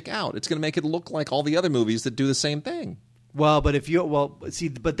box stick out. It's going to make it look like all the other movies that do the same thing. Well, but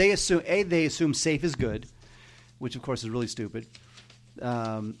but they assume safe is good, which of course is really stupid.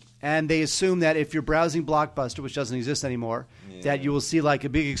 And they assume that if you're browsing Blockbuster, which doesn't exist anymore, that you will see like a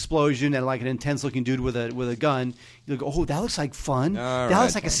big explosion and like an intense-looking dude with a gun. You'll go, oh, that looks like fun. That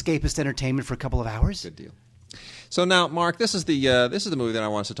looks like escapist entertainment for a couple of hours. Good deal. So now, Mark, this is the movie that I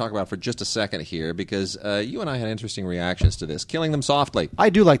want us to talk about for just a second here because you and I had interesting reactions to this. Killing Them Softly.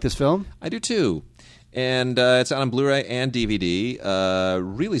 I do like this film. I do too. And it's out on Blu-ray and DVD.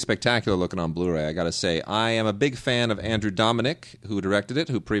 Really spectacular looking on Blu-ray, I got to say. I am a big fan of Andrew Dominik, who directed it,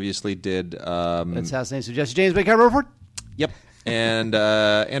 who previously did... Assassination of Jesse James by Cameron Report? Yep. And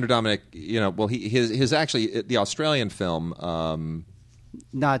Andrew Dominik, his actually, the Australian film...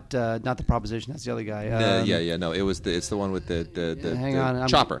 Not the Proposition. That's the other guy. No, it's the one with the hang on,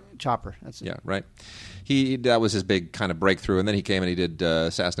 Chopper. Chopper. That's it. Yeah, right. That was his big kind of breakthrough, and then he came and he did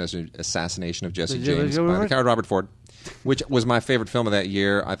Assassination of Jesse James by the coward Robert Ford, which was my favorite film of that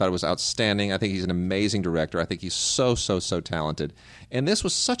year. I thought it was outstanding. I think he's an amazing director. I think he's so talented. And this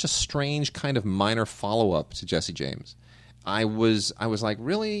was such a strange kind of minor follow-up to Jesse James. I was like,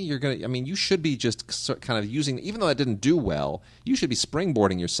 really? You should be just kind of using, even though that didn't do well, you should be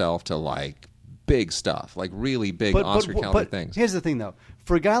springboarding yourself to like big stuff, like really big Oscar caliber things. Here's the thing, though: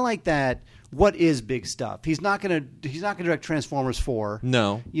 for a guy like that, what is big stuff? He's not gonna direct Transformers 4.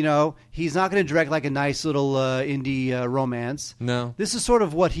 No, he's not gonna direct like a nice little indie romance. No, this is sort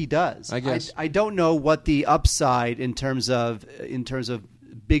of what he does. I guess I don't know what the upside in terms of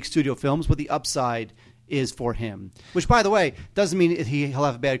big studio films, what the upside is for him, which, by the way, doesn't mean he'll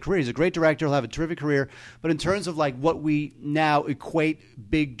have a bad career. He's a great director. He'll have a terrific career. But in terms of like what we now equate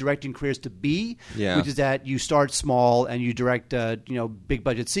big directing careers to be, which is that you start small and you direct, big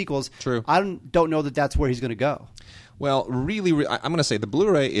budget sequels. True. I don't know that that's where he's going to go. Well, really, I'm going to say the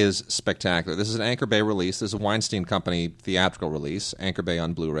Blu-ray is spectacular. This is an Anchor Bay release. This is a Weinstein Company theatrical release, Anchor Bay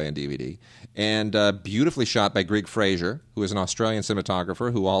on Blu-ray and DVD, and beautifully shot by Greg Fraser, who is an Australian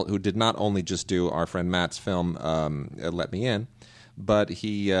cinematographer who did not only just do our friend Matt's film Let Me In, but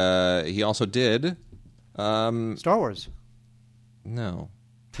he also did Star Wars. No,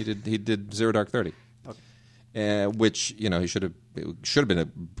 he did Zero Dark 30. Which he should have been a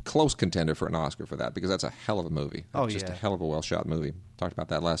close contender for an Oscar for that, because that's a hell of a movie. Just a hell of a well shot movie. Talked about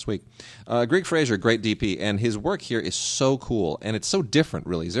that last week. Greg Fraser, great DP, and his work here is so cool, and it's so different.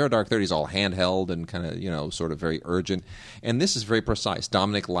 Really, Zero Dark 30 is all handheld and kind of sort of very urgent, and this is very precise.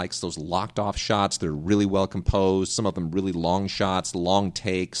 Dominik likes those locked off shots. They're really well composed. Some of them really long shots, long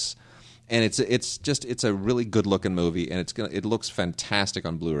takes. And it's a really good looking movie, and it looks fantastic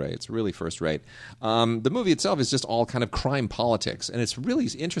on Blu-ray. It's really first rate. The movie itself is just all kind of crime politics, and it's really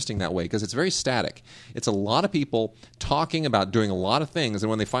interesting that way because it's very static. It's a lot of people talking about doing a lot of things, and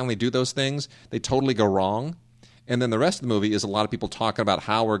when they finally do those things, they totally go wrong. And then the rest of the movie is a lot of people talking about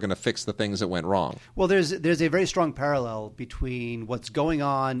how we're going to fix the things that went wrong. Well, there's a very strong parallel between what's going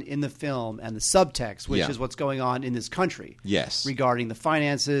on in the film and the subtext, which is what's going on in this country. Yes. Regarding the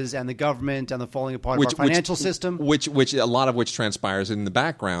finances and the government and the falling apart of our financial system. Which a lot of which transpires in the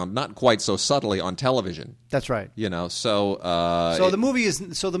background, not quite so subtly on television. That's right. So the movie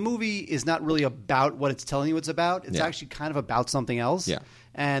is not really about what it's telling you it's about. It's actually kind of about something else. Yeah.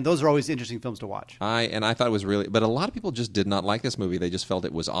 And those are always interesting films to watch. I thought it was really... But a lot of people just did not like this movie. They just felt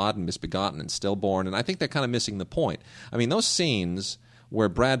it was odd and misbegotten and stillborn. And I think they're kind of missing the point. I mean, those scenes where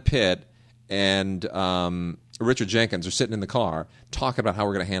Brad Pitt and Richard Jenkins are sitting in the car talking about how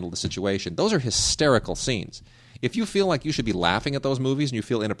we're going to handle the situation, those are hysterical scenes. If you feel like you should be laughing at those movies and you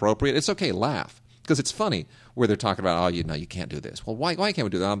feel inappropriate, it's okay, laugh. Because it's funny where they're talking about, you can't do this. Well, why can't we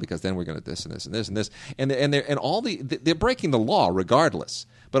do that? Because then we're going to this and this and this and this. And they're breaking the law regardless.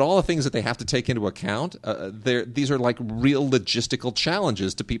 But all the things that they have to take into account, these are like real logistical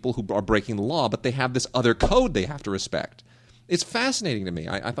challenges to people who are breaking the law, but they have this other code they have to respect. It's fascinating to me.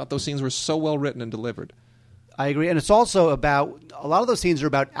 I thought those scenes were so well written and delivered. I agree. And it's also about, a lot of those scenes are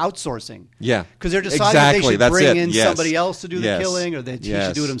about outsourcing. Yeah. Because they're deciding they should bring in somebody else to do the killing, or that he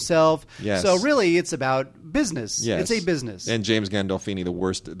should do it himself. Yes. So really it's about business. Yes. It's a business. And James Gandolfini, the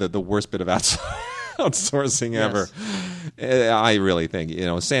worst bit of outsourcing ever. I really think,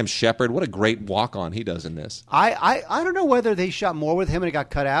 Sam Shepard, what a great walk-on he does in this. I don't know whether they shot more with him and it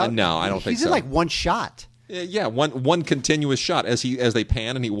got cut out. No, I don't think so. He's in like one shot. Yeah, one continuous shot as they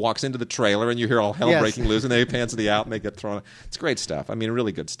pan and he walks into the trailer and you hear all hell breaking loose and then he pans to the out and they get thrown. It's great stuff. I mean,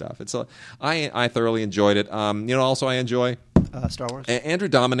 really good stuff. I thoroughly enjoyed it. Also I enjoy Star Wars. Andrew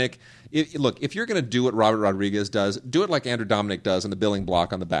Dominik. Look, if you're going to do what Robert Rodriguez does, do it like Andrew Dominik does in the billing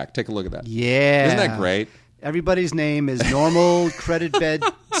block on the back. Take a look at that. Yeah, isn't that great? Everybody's name is normal credit bed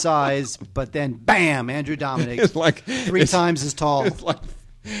size, but then bam, Andrew Dominik. It's like three times as tall.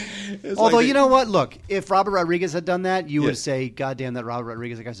 Although, you know what? Look, if Robert Rodriguez had done that, you would say, God damn, that Robert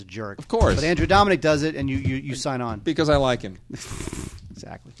Rodriguez, that guy's a jerk. Of course. But Andrew Dominik does it, and you sign on. Because I like him.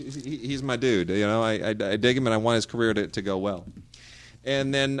 Exactly. He's my dude. I dig him, and I want his career to go well.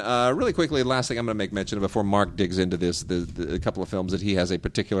 And then, really quickly, the last thing I'm going to make mention of before Mark digs into this, the couple of films that he has a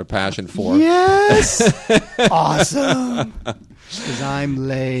particular passion for. Yes! Awesome! Because I'm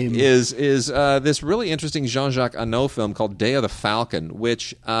lame. Is this really interesting Jean-Jacques Annaud film called Day of the Falcon,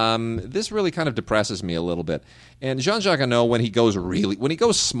 which this really kind of depresses me a little bit. And Jean-Jacques Annaud, when he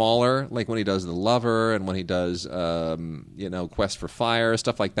goes smaller, like when he does The Lover and when he does Quest for Fire,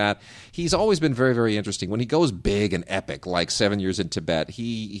 stuff like that, he's always been very, very interesting. When he goes big and epic, like 7 Years in Tibet,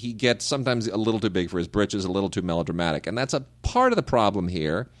 he gets sometimes a little too big for his britches, a little too melodramatic, and that's a part of the problem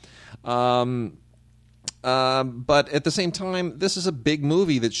here. But at the same time, this is a big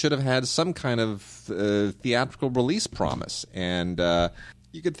movie that should have had some kind of theatrical release promise. And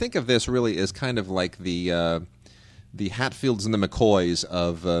you could think of this really as kind of like the Hatfields and the McCoys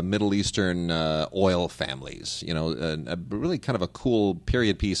of Middle Eastern oil families. You know, a really kind of a cool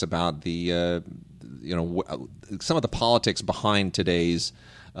period piece about the some of the politics behind today's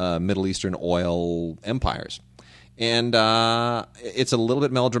Middle Eastern oil empires. And it's a little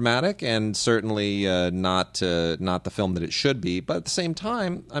bit melodramatic, and certainly not the film that it should be. But at the same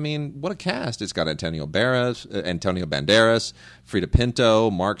time, I mean, what a cast! It's got Antonio Banderas, Frida Pinto,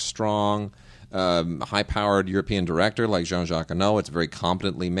 Mark Strong, high-powered European director like Jean-Jacques Annaud. It's very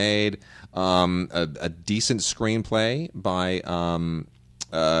competently made. A decent screenplay by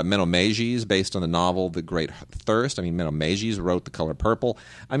Menno Meyjes, based on the novel The Great Thirst. I mean, Menno Meyjes wrote The Color Purple.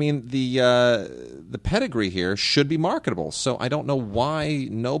 I mean, the pedigree here should be marketable, so I don't know why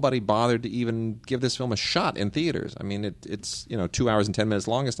nobody bothered to even give this film a shot in theaters. I mean, it's 2 hours and 10 minutes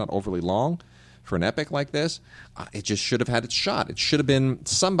long. It's not overly long for an epic like this. It just should have had its shot. It should have been,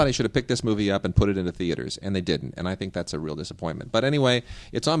 somebody should have picked this movie up and put it into theaters, and they didn't, and I think that's a real disappointment. But anyway,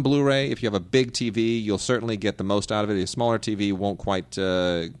 it's on Blu-ray. If you have a big TV, you'll certainly get the most out of it. A smaller TV won't quite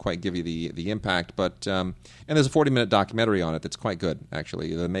give you the impact, but and there's a 40-minute documentary on it that's quite good,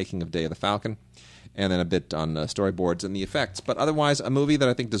 actually, the making of Day of the Falcon, and then a bit on storyboards and the effects. But otherwise, a movie that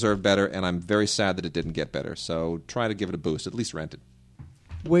I think deserved better, and I'm very sad that it didn't get better. So try to give it a boost, at least rent it.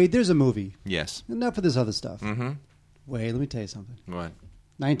 Wade, there's a movie. Yes. Enough of this other stuff. Mm-hmm. Wade, let me tell you something. What?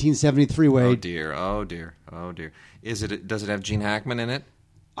 1973, Wade. Oh dear, oh dear, oh dear. Does it have Gene Hackman in it?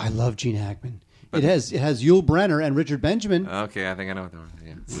 I love Gene Hackman. It has Yul Brynner and Richard Benjamin. Okay, I think I know what that was.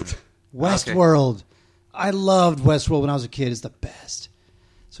 Yeah. Westworld. Okay. I loved Westworld when I was a kid. It's the best.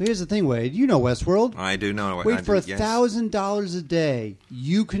 So here's the thing, Wade. You know Westworld. I do know. Wade, for $1,000 a day,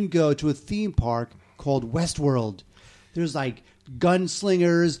 you can go to a theme park called Westworld. There's like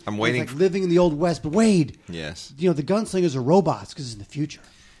gunslingers. I'm waiting. It's like living in the old West. But Wade, yes, the gunslingers are robots because it's in the future.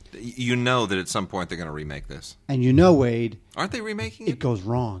 You know that at some point they're going to remake this. And you know, Wade, aren't they remaking it? It goes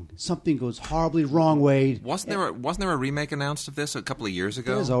wrong. Something goes horribly wrong, Wade. Wasn't there a remake announced of this a couple of years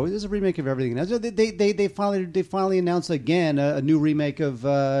ago? There's a remake of everything. They finally announced again a new remake of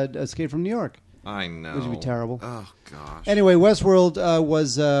Escape from New York. I know. Which would be terrible. Oh, gosh. Anyway, Westworld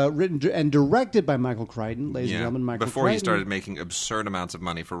was written and directed by Michael Crichton, ladies and gentlemen. Michael Before Crichton. he started making absurd amounts of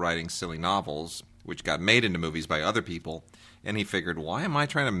money for writing silly novels, which got made into movies by other people, and he figured, why am I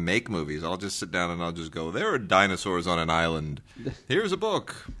trying to make movies? I'll just sit down and I'll just go, there are dinosaurs on an island. Here's a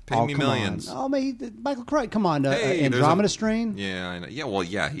book. Pay me millions. On. Oh, Michael Crichton, come on. Hey, Andromeda Strain? Yeah, I know. Yeah, well,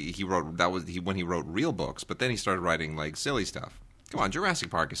 yeah, he wrote, when he wrote real books, but then he started writing, like, silly stuff. Come on, Jurassic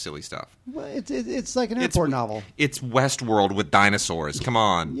Park is silly stuff. Well, it's like an airport novel. It's Westworld with dinosaurs. Come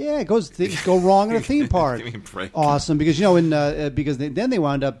on. Yeah, things go wrong in a theme park. Give me a break. Awesome, because because then they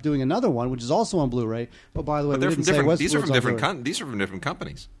wound up doing another one, which is also on Blu-ray. But by the way, these are from different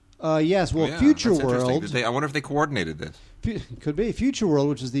companies. Yes. Well, Future World. I wonder if they coordinated this. Could be Future World,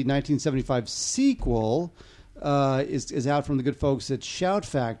 which is the 1975 sequel, is out from the good folks at Shout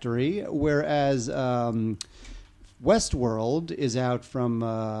Factory, whereas Westworld is out from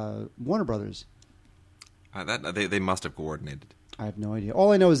Warner Brothers. They must have coordinated. I have no idea.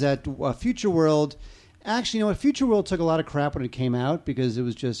 All I know is that Future World... Actually, you know what? Future World took a lot of crap when it came out because it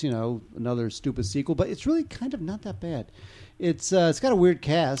was just, another stupid sequel. But it's really kind of not that bad. It's got a weird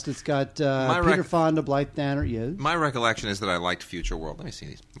cast. It's got Peter Fonda, Blythe Danner. Yeah. My recollection is that I liked Future World. Let me see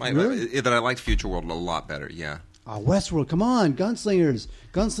these. Really? That I liked Future World a lot better, yeah. Westworld, come on, gunslingers,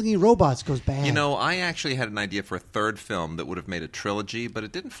 gunslinging robots goes bad. I actually had an idea for a third film that would have made a trilogy, but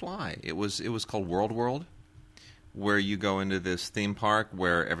it didn't fly. It was called World, where you go into this theme park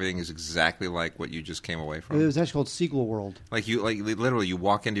where everything is exactly like what you just came away from. It was actually called Sequel World. Literally, you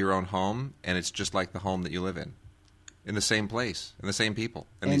walk into your own home, and it's just like the home that you live in the same place, and the same people,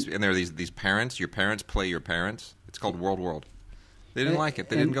 and there are these parents. Your parents play your parents. It's called World. They didn't like it.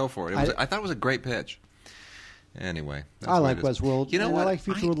 They didn't go for it. I thought it was a great pitch. Anyway, that's I what like it is. Westworld. You know and what? I like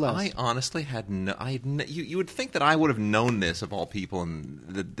Future less. I honestly had no. You would think that I would have known this of all people, and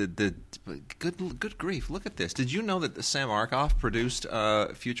the good grief. Look at this. Did you know that Sam Arkoff produced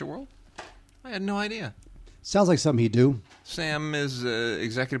Future World? I had no idea. Sounds like something he'd do. Sam is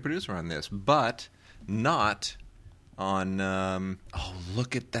executive producer on this, but not on. Oh,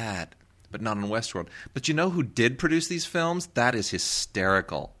 look at that! But not on Westworld. But you know who did produce these films? That is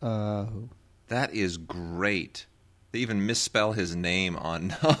hysterical. That is great. They even misspell his name on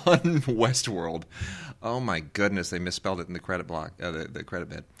Westworld. Oh my goodness, they misspelled it in the credit block, the credit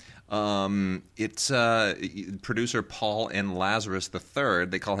bit. It's producer Paul N. Lazarus III.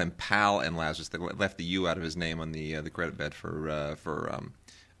 They call him Pal N. Lazarus. They left the U out of his name on the credit bit for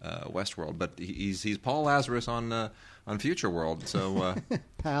Westworld. But he's Paul Lazarus on Future World. So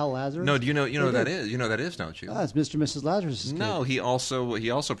Pal Lazarus. no, do you know who that is? You know who that is, don't you? Ah, it's Mr. and Mrs. Lazarus. No, he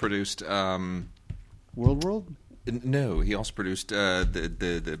also produced. World. No, he also produced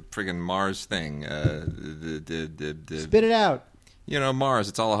the friggin' Mars thing. Spit it out. You know, Mars.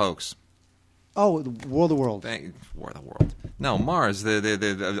 It's all a hoax. Oh, the World of World. War of the World. No, Mars.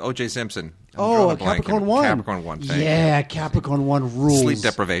 The O.J. Simpson. Capricorn 1. Capricorn 1. Yeah, Capricorn 1 rules. Sleep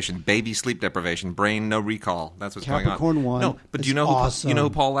deprivation, baby sleep deprivation, brain no recall. That's what's going on. Capricorn 1. No, but do you know awesome. who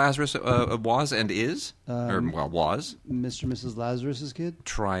Paul Lazarus was and is? Was Mr. and Mrs. Lazarus's kid?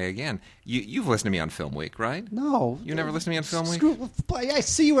 Try again. You've listened to me on Film Week, right? No. You never listened to me on Film Week? I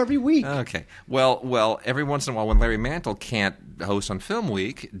see you every week. Okay. Well, every once in a while when Larry Mantle can't host on Film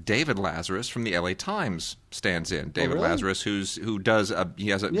Week, David Lazarus from the LA Times stands in. David really? Lazarus, who does he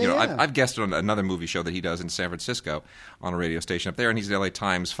has a Yeah. I've guested on another movie show that he does in San Francisco on a radio station up there, and he's the LA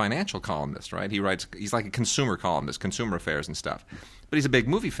Times financial columnist, right? He's like a consumer columnist, consumer affairs and stuff. But he's a big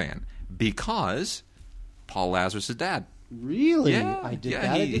movie fan because Paul Lazarus' dad. Really? Yeah, I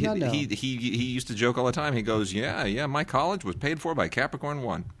did not know. He used to joke all the time. He goes, yeah, my college was paid for by Capricorn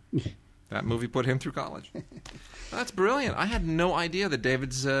 1. That movie put him through college. That's brilliant. I had no idea that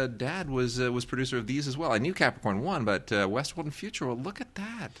David's dad was producer of these as well. I knew Capricorn 1, but Westworld and Future World, look at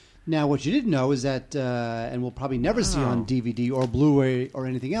that. Now, what you didn't know is that, and we'll probably never see on DVD or Blu-ray or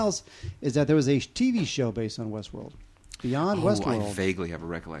anything else, is that there was a TV show based on Westworld. Beyond Westworld. I vaguely have a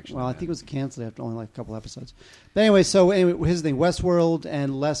recollection. Well, I of that. think it was canceled after only like a couple episodes. But anyway, here's the thing. Westworld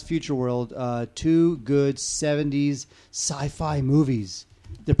and less Future World, two good 70s sci-fi movies.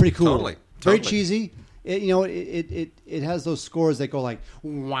 They're pretty cool. Totally. Very cheesy. It has those scores that go like,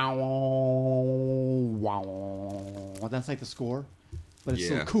 wow, wow. That's like the score. But it's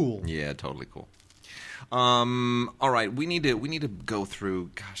so cool. Yeah, totally cool. All right, we need to go through.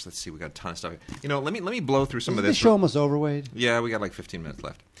 Gosh, let's see. We got a ton of stuff. Let me blow through some of this. Is the show almost over, Wade? Yeah, we got like 15 minutes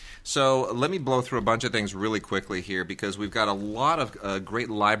left. So let me blow through a bunch of things really quickly here because we've got a lot of great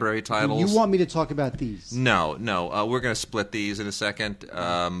library titles. You want me to talk about these? No. We're going to split these in a second. You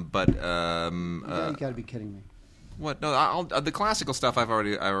got to be kidding me. What? No, the classical stuff I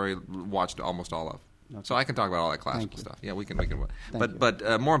already watched almost all of. Okay. So I can talk about all that classical stuff. Yeah, we can.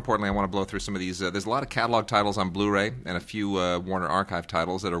 But more importantly, I want to blow through some of these. There's a lot of catalog titles on Blu-ray and a few Warner Archive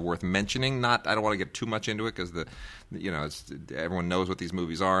titles that are worth mentioning. I don't want to get too much into it because everyone knows what these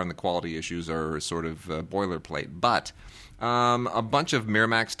movies are and the quality issues are sort of boilerplate. But a bunch of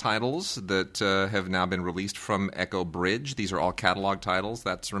Miramax titles that have now been released from Echo Bridge. These are all catalog titles.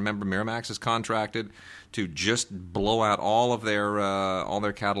 Remember, Miramax is contracted to just blow out all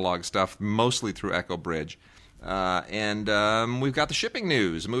their catalog stuff, mostly through Echo Bridge. And we've got the shipping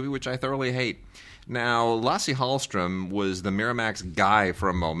news, a movie which I thoroughly hate. Now, Lasse Hallström was the Miramax guy for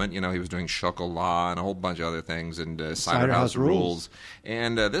a moment. He was doing Chocolat and a whole bunch of other things, and Cider House Rules.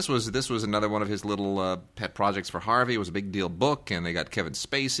 And this was another one of his little pet projects for Harvey. It was a big deal book, and they got Kevin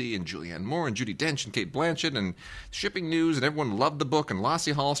Spacey and Julianne Moore and Judi Dench and Cate Blanchett and shipping news, and everyone loved the book and Lasse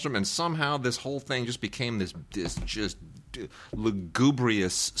Hallström, and somehow this whole thing just became this just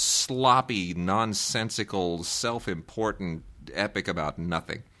lugubrious, sloppy, nonsensical, self-important epic about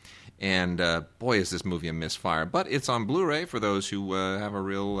nothing. And boy, is this movie a misfire! But it's on Blu-ray for those who have a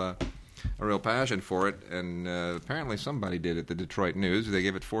real passion for it. And apparently, somebody did at the Detroit News. They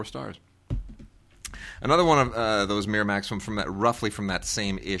gave it 4 stars. Another one of those Miramax from that roughly from that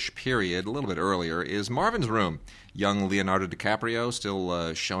same-ish period, a little bit earlier, is Marvin's Room. young Leonardo DiCaprio,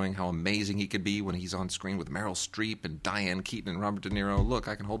 still showing how amazing he could be when he's on screen with Meryl Streep and Diane Keaton and Robert De Niro. Look,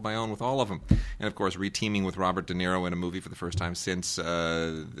 I can hold my own with all of them. And, of course, re-teaming with Robert De Niro in a movie for the first time since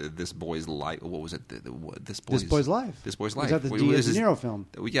This Boy's Life. What was it? This Boy's Life. This Boy's Life. Was that the De Niro film?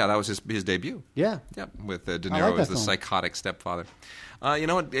 Yeah, that was his debut. Yeah. Yep, with De Niro as the psychotic stepfather. You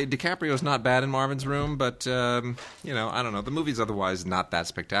know what? DiCaprio's not bad in Marvin's Room, but, I don't know. The movie's otherwise not that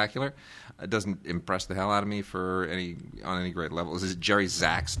spectacular. It doesn't impress the hell out of me on any great level. Is it Jerry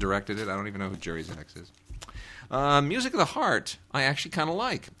Zaks directed it? I don't even know who Jerry Zaks is. Music of the Heart, I actually kind of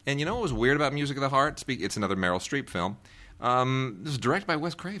like. And you know what was weird about Music of the Heart? It's another Meryl Streep film. This was directed by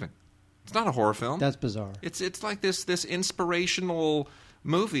Wes Craven. It's not a horror film. That's bizarre. It's like this inspirational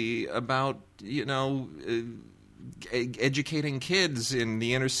movie about, educating kids in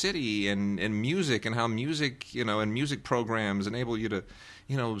the inner city and music, and how music, and music programs enable you to,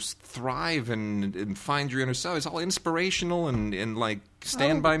 thrive and find your inner self. It's all inspirational and like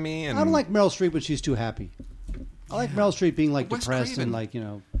Stand By Me. And I don't like Meryl Streep when she's too happy. I like Meryl Streep being like Wes depressed Craven.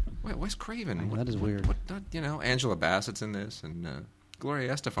 and Wait, Wes Craven. That is weird. Angela Bassett's in this, and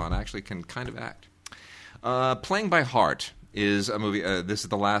Gloria Estefan actually can kind of act. Playing by Heart is a movie. This is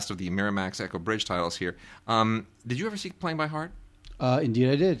the last of the Miramax Echo Bridge titles here. Did you ever see Playing by Heart? Indeed,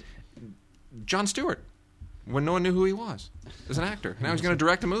 I did. Jon Stewart, when no one knew who he was as an actor. Now he's going to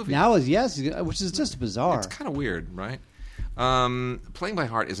direct a movie. Now, yes, which is just bizarre. It's kind of weird, right? Playing by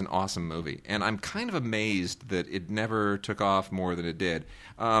Heart is an awesome movie, and I'm kind of amazed that it never took off more than it did.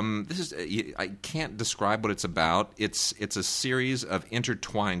 I can't describe what it's about. It's a series of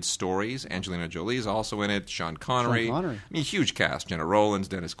intertwined stories. Angelina Jolie's also in it. Sean Connery. I mean, huge cast: Jenna Rollins,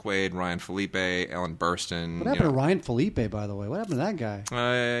 Dennis Quaid, Ryan Felipe, Ellen Burstyn. What happened to Ryan Felipe, by the way? What happened to that guy?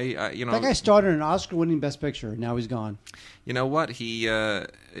 That guy started an Oscar-winning Best Picture, and now he's gone. You know what? He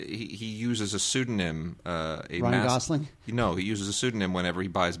uses a pseudonym. Ryan Gosling? No, he uses a pseudonym whenever he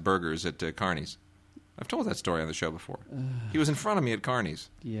buys burgers at Carney's. I've told that story on the show before. He was in front of me at Carney's.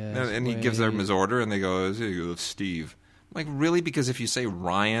 Yes, and he gives them his order, and they go, "Here you go, Steve." I'm like, really? Because if you say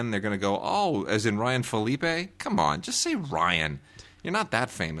Ryan, they're going to go, "Oh, as in Ryan Felipe?" Come on, just say Ryan. You're not that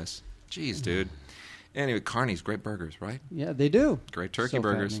famous. Jeez, dude. Anyway, Carney's, great burgers, right? Yeah, they do. Great turkey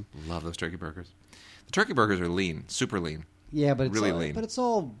burgers. Fattening. Love those turkey burgers. The turkey burgers are lean, super lean. Yeah, but it's really all, lean. But it's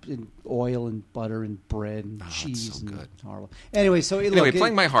all in oil and butter and bread and cheese. That's so good. Horrible. Anyway,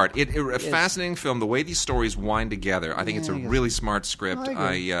 Playing by Heart, a fascinating film. The way these stories wind together, I think it's a really smart script.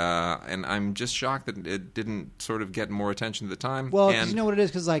 And I'm just shocked that it didn't sort of get more attention at the time. Well, you know what it is,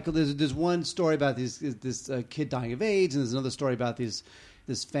 because there's one story about this kid dying of AIDS, and there's another story about this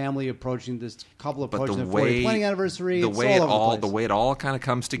family approaching this couple approaching their 40th wedding anniversary. The way it all kind of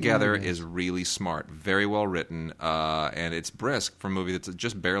comes together is really smart, very well written, and it's brisk for a movie that's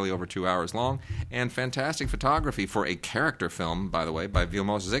just barely over 2 hours long, and fantastic photography for a character film, by the way, by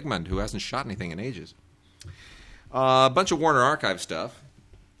Vilmos Zsigmond, who hasn't shot anything in ages. A bunch of Warner Archive stuff.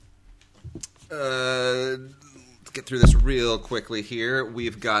 Let's get through this real quickly here.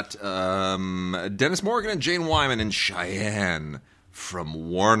 We've got Dennis Morgan and Jane Wyman in Cheyenne. From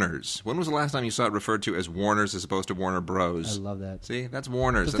Warner's. When was the last time you saw it referred to as Warner's as opposed to Warner Bros? I love that. See, that's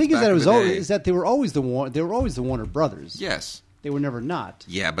Warner's. The thing is that they were always the Warner Brothers. Yes, they were never not.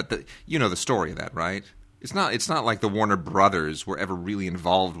 Yeah, but you know the story of that, right? It's not like the Warner Brothers were ever really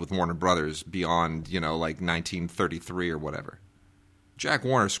involved with Warner Brothers beyond like 1933 or whatever. Jack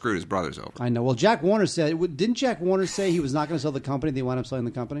Warner screwed his brothers over. I know. Well, Jack Warner didn't Jack Warner say he was not going to sell the company? They wound up selling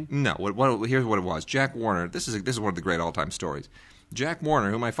the company. No. Here's what it was. Jack Warner. This is one of the great all-time stories. Jack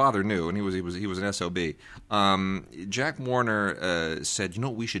Warner, who my father knew, and he was an SOB. Jack Warner said, "You know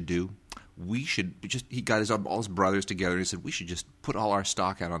what we should do? He got all his brothers together, and he said, we should just put all our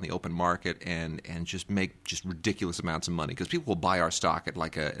stock out on the open market and just make just ridiculous amounts of money, because people will buy our stock at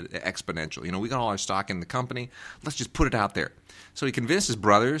like a exponential. We got all our stock in the company. Let's just put it out there." So he convinced his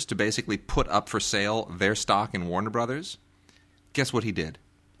brothers to basically put up for sale their stock in Warner Brothers. Guess what he did?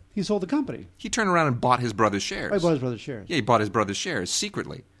 He sold the company. He turned around and bought his brother's shares. Oh, he bought his brother's shares. Yeah, he bought his brother's shares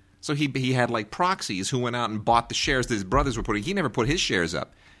secretly. So he had like proxies who went out and bought the shares that his brothers were putting. He never put his shares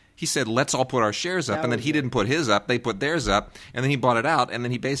up. He said, "Let's all put our shares up," and then he didn't put his up. They put theirs up, and then he bought it out, and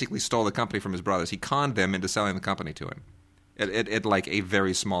then he basically stole the company from his brothers. He conned them into selling the company to him at like a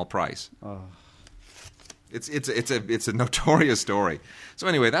very small price. Oh. It's a notorious story. So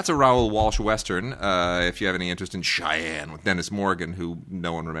anyway, that's a Raoul Walsh Western, if you have any interest in Cheyenne, with Dennis Morgan, who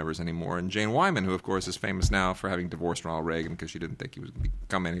no one remembers anymore, and Jane Wyman, who, of course, is famous now for having divorced Ronald Reagan because she didn't think he was going to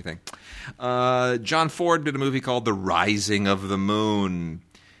become anything. John Ford did a movie called The Rising of the Moon,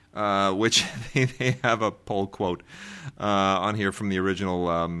 which they have a poll quote on here from the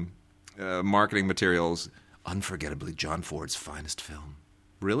original marketing materials. unforgettably John Ford's finest film.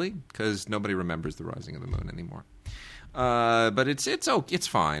 Really? Because nobody remembers The Rising of the Moon anymore. But it's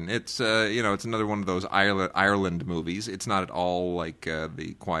fine. It's it's another one of those Ireland movies. It's not at all like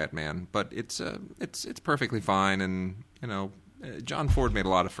The Quiet Man, but it's perfectly fine. And John Ford made a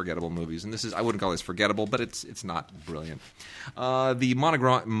lot of forgettable movies, and I wouldn't call this forgettable, but it's not brilliant. The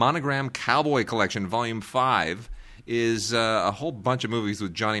Monogram Cowboy Collection, Volume 5, is a whole bunch of movies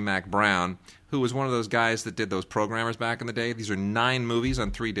with Johnny Mac Brown, who was one of those guys that did those programmers back in the day. These are 9 movies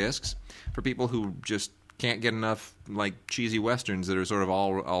on 3 discs for people who just can't get enough like cheesy westerns that are sort of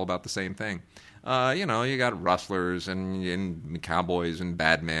all about the same thing. You got rustlers and cowboys and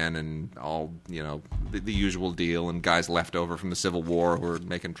bad men and all, the usual deal, and guys left over from the Civil War who are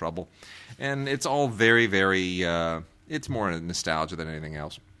making trouble. And it's all very, very, it's more nostalgia than anything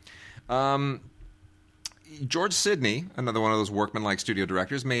else. George Sidney, another one of those workman-like studio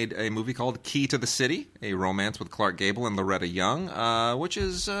directors, made a movie called Key to the City, a romance with Clark Gable and Loretta Young, which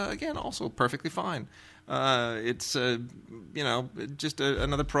is, again, also perfectly fine. It's just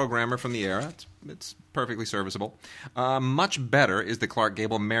another programmer from the era. It's perfectly serviceable. Much better is the Clark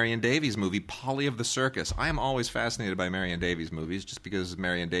Gable Marion Davies movie, Polly of the Circus. I am always fascinated by Marion Davies movies, just because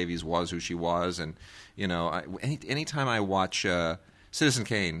Marion Davies was who she was, and anytime I watch Citizen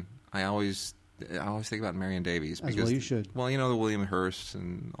Kane, I always think about Marion Davies. As well you should. Well, the William Hearst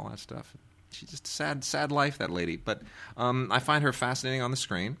and all that stuff. She's just a sad life, that lady. But I find her fascinating on the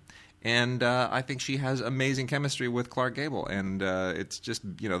screen. And I think she has amazing chemistry with Clark Gable. And it's just,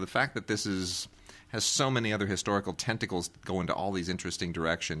 the fact that this has so many other historical tentacles go into all these interesting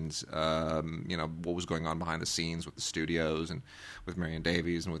directions. What was going on behind the scenes with the studios and with Marion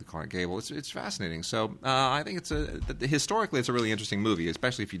Davies and with Clark Gable. It's fascinating. So I think historically it's a really interesting movie,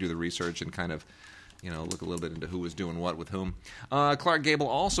 especially if you do the research and kind of look a little bit into who was doing what with whom. Clark Gable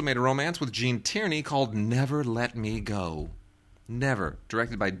also made a romance with Gene Tierney called Never Let Me Go. Never,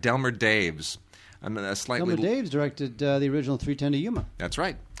 directed by Delmer Daves. Delmer Daves directed the original 3:10 to Yuma. That's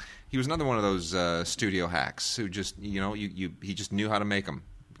right. He was another one of those studio hacks who just, he just knew how to make them.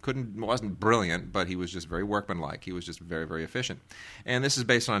 Wasn't brilliant, but he was just very workmanlike. He was just very, very efficient. And this is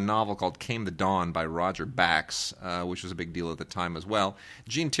based on a novel called Came the Dawn by Roger Bax, which was a big deal at the time as well.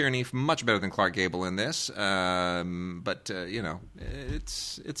 Gene Tierney, much better than Clark Gable in this, but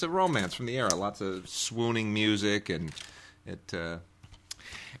it's a romance from the era. Lots of swooning music and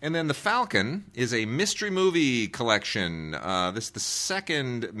And then The Falcon is a mystery movie collection. This is the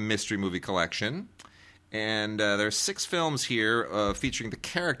second mystery movie collection. And there are 6 films here featuring the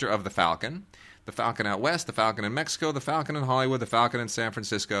character of the Falcon. The Falcon Out West, The Falcon in Mexico, The Falcon in Hollywood, The Falcon in San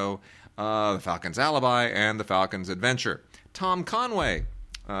Francisco, The Falcon's Alibi, and The Falcon's Adventure. Tom Conway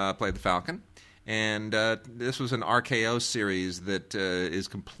played the Falcon. And this was an RKO series that is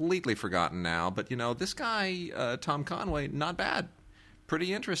completely forgotten now. But, this guy, Tom Conway, not bad.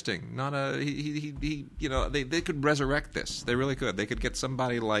 Pretty interesting. Not they could resurrect this. They really could. They could get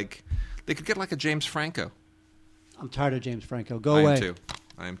somebody like... They could get like a James Franco. I'm tired of James Franco. Go away.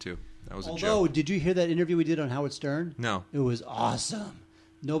 I am too. That was a joke. Although, did you hear that interview we did on Howard Stern? No. It was awesome.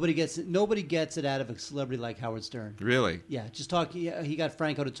 Nobody gets it out of a celebrity like Howard Stern. Really? Yeah. Just talk. He got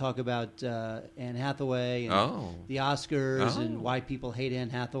Franco to talk about Anne Hathaway and the Oscars and why people hate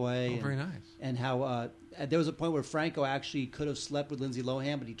Anne Hathaway. Very nice. And how there was a point where Franco actually could have slept with Lindsay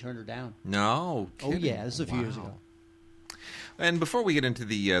Lohan, but he turned her down. No. Kidding. Oh yeah, this is a few years ago. And before we get into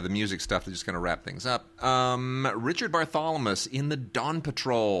the music stuff, to just kind of wrap things up, Richard Bartholomew in The Dawn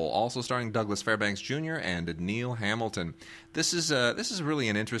Patrol, also starring Douglas Fairbanks Jr. and Neil Hamilton. This is really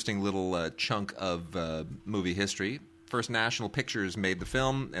an interesting little chunk of movie history. First National Pictures made the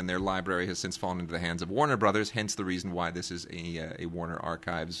film, and their library has since fallen into the hands of Warner Brothers, hence the reason why this is a Warner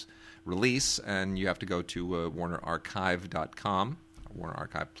Archives release, and you have to go to warnerarchive.com, Warner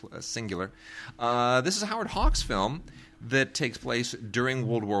Archive singular. This is a Howard Hawks film that takes place during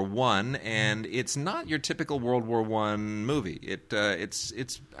World War I, and it's not your typical World War I movie.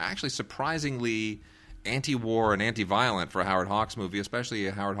 It's actually surprisingly anti-war and anti-violent for a Howard Hawks movie, especially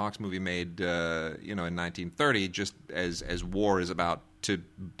a Howard Hawks movie made in 1930, just as war is about to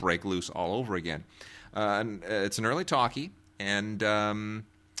break loose all over again. It's an early talkie, and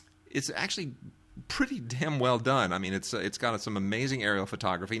it's actually pretty damn well done. I mean, it's got some amazing aerial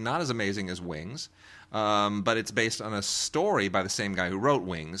photography, not as amazing as Wings, but it's based on a story by the same guy who wrote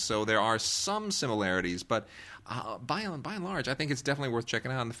Wings, so there are some similarities, but by and large, I think it's definitely worth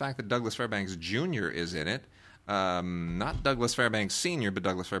checking out. And the fact that Douglas Fairbanks Jr. is in it, not Douglas Fairbanks Sr., but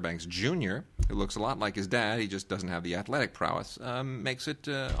Douglas Fairbanks Jr., who looks a lot like his dad, he just doesn't have the athletic prowess, makes it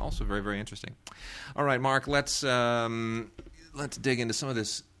also very, very interesting. All right, Mark, let's let's dig into some of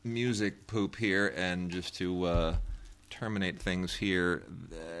this music poop here, and just to terminate things here.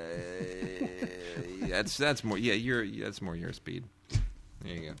 That's more. Yeah, that's more your speed.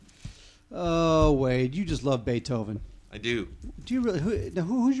 There you go. Oh, Wade, you just love Beethoven. I do. Do you really?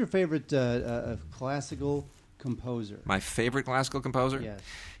 Who's your favorite classical composer? My favorite classical composer? Yes.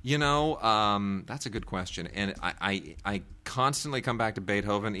 You know, that's a good question. And I constantly come back to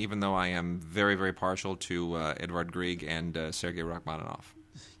Beethoven, even though I am very, very partial to Edvard Grieg and Sergei Rachmaninoff.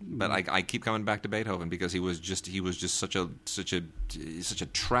 But I keep coming back to Beethoven because he was just such a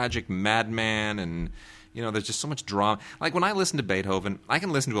tragic madman, and you know, there's just so much drama. Like when I listen to Beethoven, I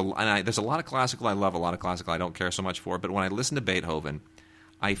can listen to there's a lot of classical I love, a lot of classical I don't care so much for. But when I listen to Beethoven,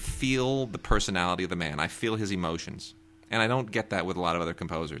 I feel the personality of the man. I feel his emotions, and I don't get that with a lot of other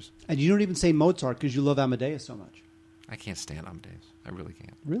composers. And you don't even say Mozart because you love Amadeus so much. I can't stand Amadeus. I really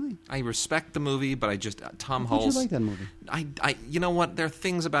can't. Really? I respect the movie, but I just Tom Why Hulce. did you like that movie? I you know what? There are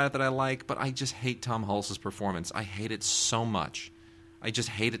things about it that I like, but I just hate Tom Hulce's performance. I hate it so much. I just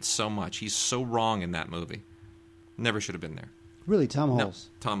hate it so much. He's so wrong in that movie. Never should have been there. Really, Tom Hulce? No,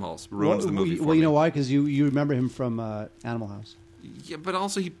 Tom Hulce ruins the movie for Well, me. you know why? Because you remember him from Animal House. Yeah, but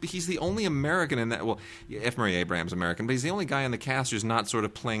also he's the only American in that. Well, F. Murray Abraham's American, but he's the only guy in the cast who's not sort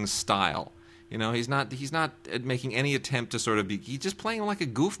of playing style. You know, he's not making any attempt to sort of be. He's just playing like a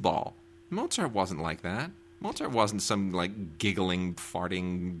goofball. Mozart wasn't like that. Mozart wasn't some like giggling,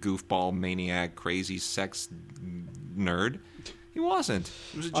 farting, goofball, maniac, crazy sex nerd. He wasn't.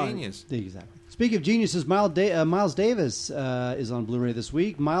 He was a genius. Exactly. Speaking of geniuses, Miles Davis is on Blu-ray this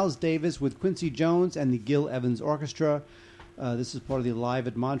week. Miles Davis with Quincy Jones and the Gil Evans Orchestra. This is part of the Live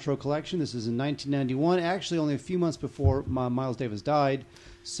at Montreux collection. This is in 1991, actually only a few months before Miles Davis died.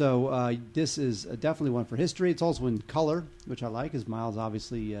 So this is definitely one for history. It's also in color, which I like, as Miles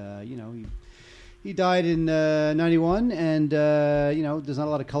obviously, he died in 91, and, there's not a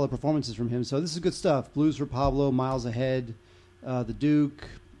lot of color performances from him. So this is good stuff. Blues for Pablo, Miles Ahead, The Duke,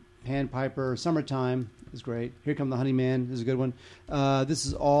 Panpiper, Summertime is great. Here Come the Honeyman is a good one. This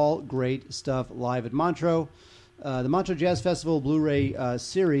is all great stuff live at Montreux. The Montreux Jazz Festival Blu-ray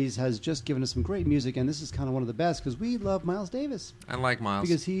series has just given us some great music, and this is kind of one of the best because we love Miles Davis. I like Miles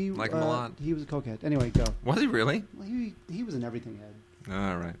Because he like him a lot. He was a cokehead. Anyway, go. Was he really? Well, he was an everything head.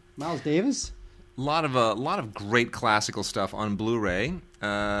 All right. Miles Davis? A lot of great classical stuff on Blu-ray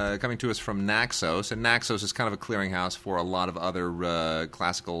coming to us from Naxos, and Naxos is kind of a clearinghouse for a lot of other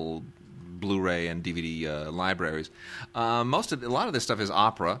classical Blu-ray and DVD libraries. A lot of this stuff is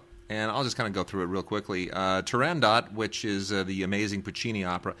opera. And I'll just kind of go through it real quickly. Turandot, which is the amazing Puccini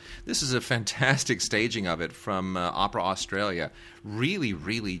opera. This is a fantastic staging of it from Opera Australia. Really,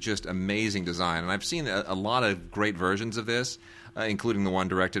 really just amazing design. And I've seen a lot of great versions of this, including the one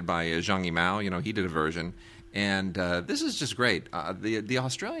directed by Zhang Yimou. You know, he did a version. And this is just great. The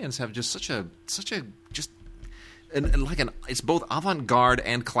Australians have just such a it's both avant-garde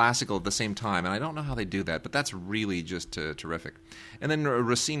and classical at the same time, and I don't know how they do that, but that's really just terrific. And then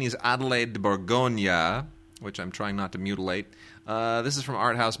Rossini's Adelaide de Borgogna, which I'm trying not to mutilate. This is from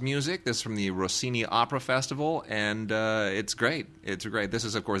Art House Music. This is from the Rossini Opera Festival, and it's great. It's great. This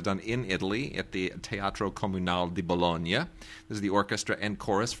is, of course, done in Italy at the Teatro Comunale di Bologna. This is the orchestra and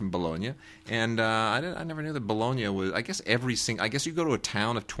chorus from Bologna. And I never knew that Bologna was, I guess I guess you go to a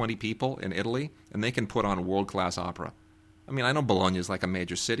town of 20 people in Italy, and they can put on world-class opera. I mean, I know Bologna is like a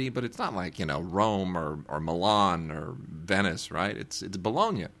major city, but it's not like, Rome or Milan or Venice, right? It's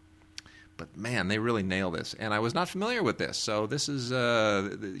Bologna. But man, they really nail this, and I was not familiar with this. So this is,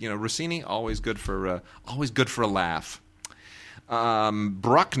 Rossini, always good for a laugh.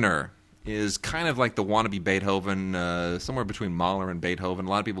 Bruckner is kind of like the wannabe Beethoven, somewhere between Mahler and Beethoven. A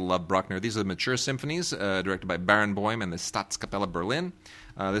lot of people love Bruckner. These are the mature symphonies, directed by Barenboim and the Staatskapelle Berlin.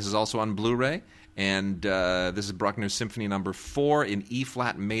 This is also on Blu-ray. And this is Bruckner's Symphony No. 4 in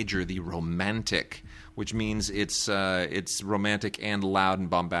E-flat major, the Romantic, which means it's romantic and loud and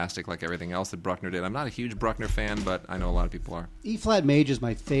bombastic like everything else that Bruckner did. I'm not a huge Bruckner fan, but I know a lot of people are. E-flat major is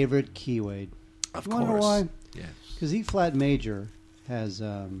my favorite key, Wade. Of you course. Wonder why? Yes. Because E-flat major has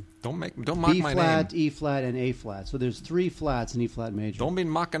don't mock my B-flat, name. E-flat, and A-flat. So there's 3 flats in E-flat major. Don't be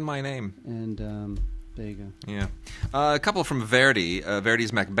mocking my name. And there you go. Yeah. A couple from Verdi.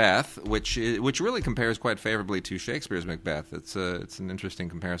 Verdi's Macbeth, which really compares quite favorably to Shakespeare's Macbeth. It's an interesting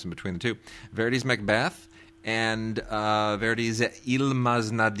comparison between the two. Verdi's Macbeth and Verdi's Il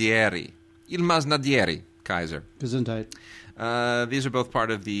Masnadieri. Il Masnadieri, Kaiser. Gesundheit. These are both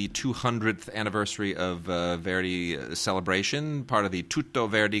part of the 200th anniversary of Verdi celebration, part of the Tutto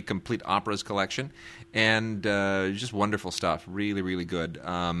Verdi Complete Operas collection, and just wonderful stuff. Really, really good.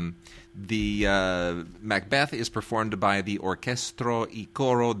 The Macbeth is performed by the Orchestro e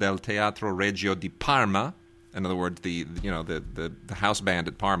Coro del Teatro Regio di Parma. In other words, the house band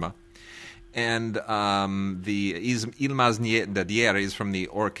at Parma. And the Il Masnadiere is from the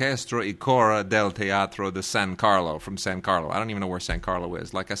Orchestro e Coro del Teatro de San Carlo, from San Carlo. I don't even know where San Carlo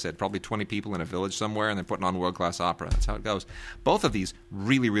is. Like I said, probably 20 people in a village somewhere, and they're putting on world-class opera. That's how it goes. Both of these,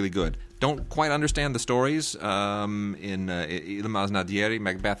 really, really good. Don't quite understand the stories in Il Masnadiere.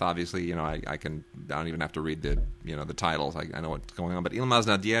 Macbeth, obviously, I don't even have to read the titles. I know what's going on. But Il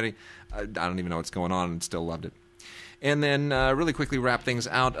Masnadiere, I don't even know what's going on, and still loved it. And then really quickly wrap things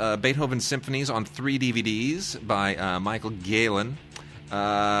out, Beethoven Symphonies on 3 DVDs by Michael Galen.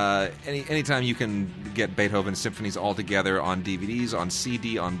 Anytime you can get Beethoven Symphonies all together on DVDs, on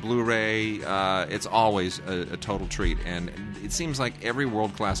CD, on Blu-ray, it's always a total treat. And it seems like every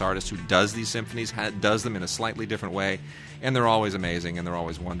world-class artist who does these symphonies does them in a slightly different way, and they're always amazing, and they're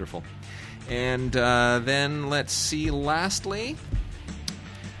always wonderful. And then, let's see, lastly,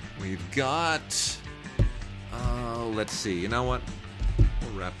 we've got... let's see. You know what?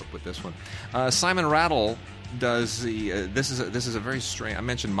 We'll wrap up with this one. Simon Rattle does the. This is a very strange. I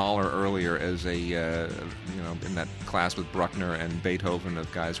mentioned Mahler earlier as a in that class with Bruckner and Beethoven of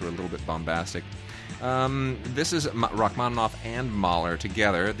guys who are a little bit bombastic. This is Rachmaninoff and Mahler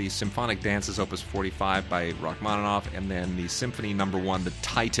together. The Symphonic Dances, Opus 45 by Rachmaninoff, and then the Symphony No. 1, the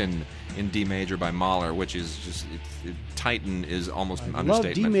Titan in D major by Mahler, which is just Titan is almost an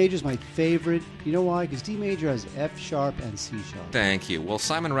understatement. D major is my favorite. You know why? Because D major has F sharp and C sharp. Thank you. Well,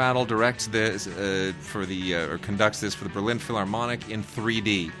 Simon Rattle directs this or conducts this for the Berlin Philharmonic in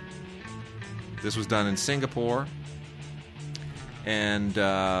 3D. This was done in Singapore, and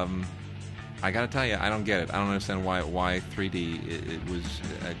I got to tell you, I don't get it. I don't understand why 3D.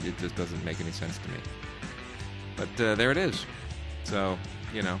 It just doesn't make any sense to me. But there it is. So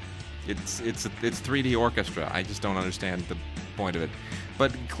it's 3D orchestra. I just don't understand the point of it.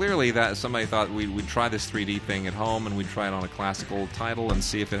 But clearly, that somebody thought we'd try this 3D thing at home and we'd try it on a classical title and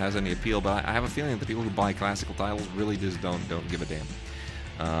see if it has any appeal. But I have a feeling that the people who buy classical titles really just don't give a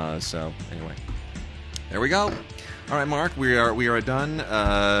damn. So anyway, there we go. All right, Mark, we are done.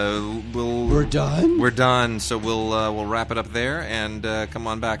 We're done? We're done. So we'll wrap it up there and come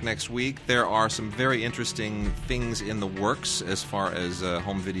on back next week. There are some very interesting things in the works as far as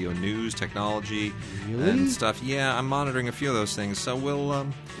home video news, technology, and stuff. Yeah, I'm monitoring a few of those things. So we'll.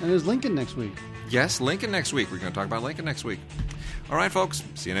 And there's Lincoln next week. Yes, Lincoln next week. We're going to talk about Lincoln next week. All right, folks.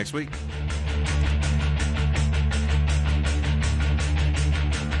 See you next week.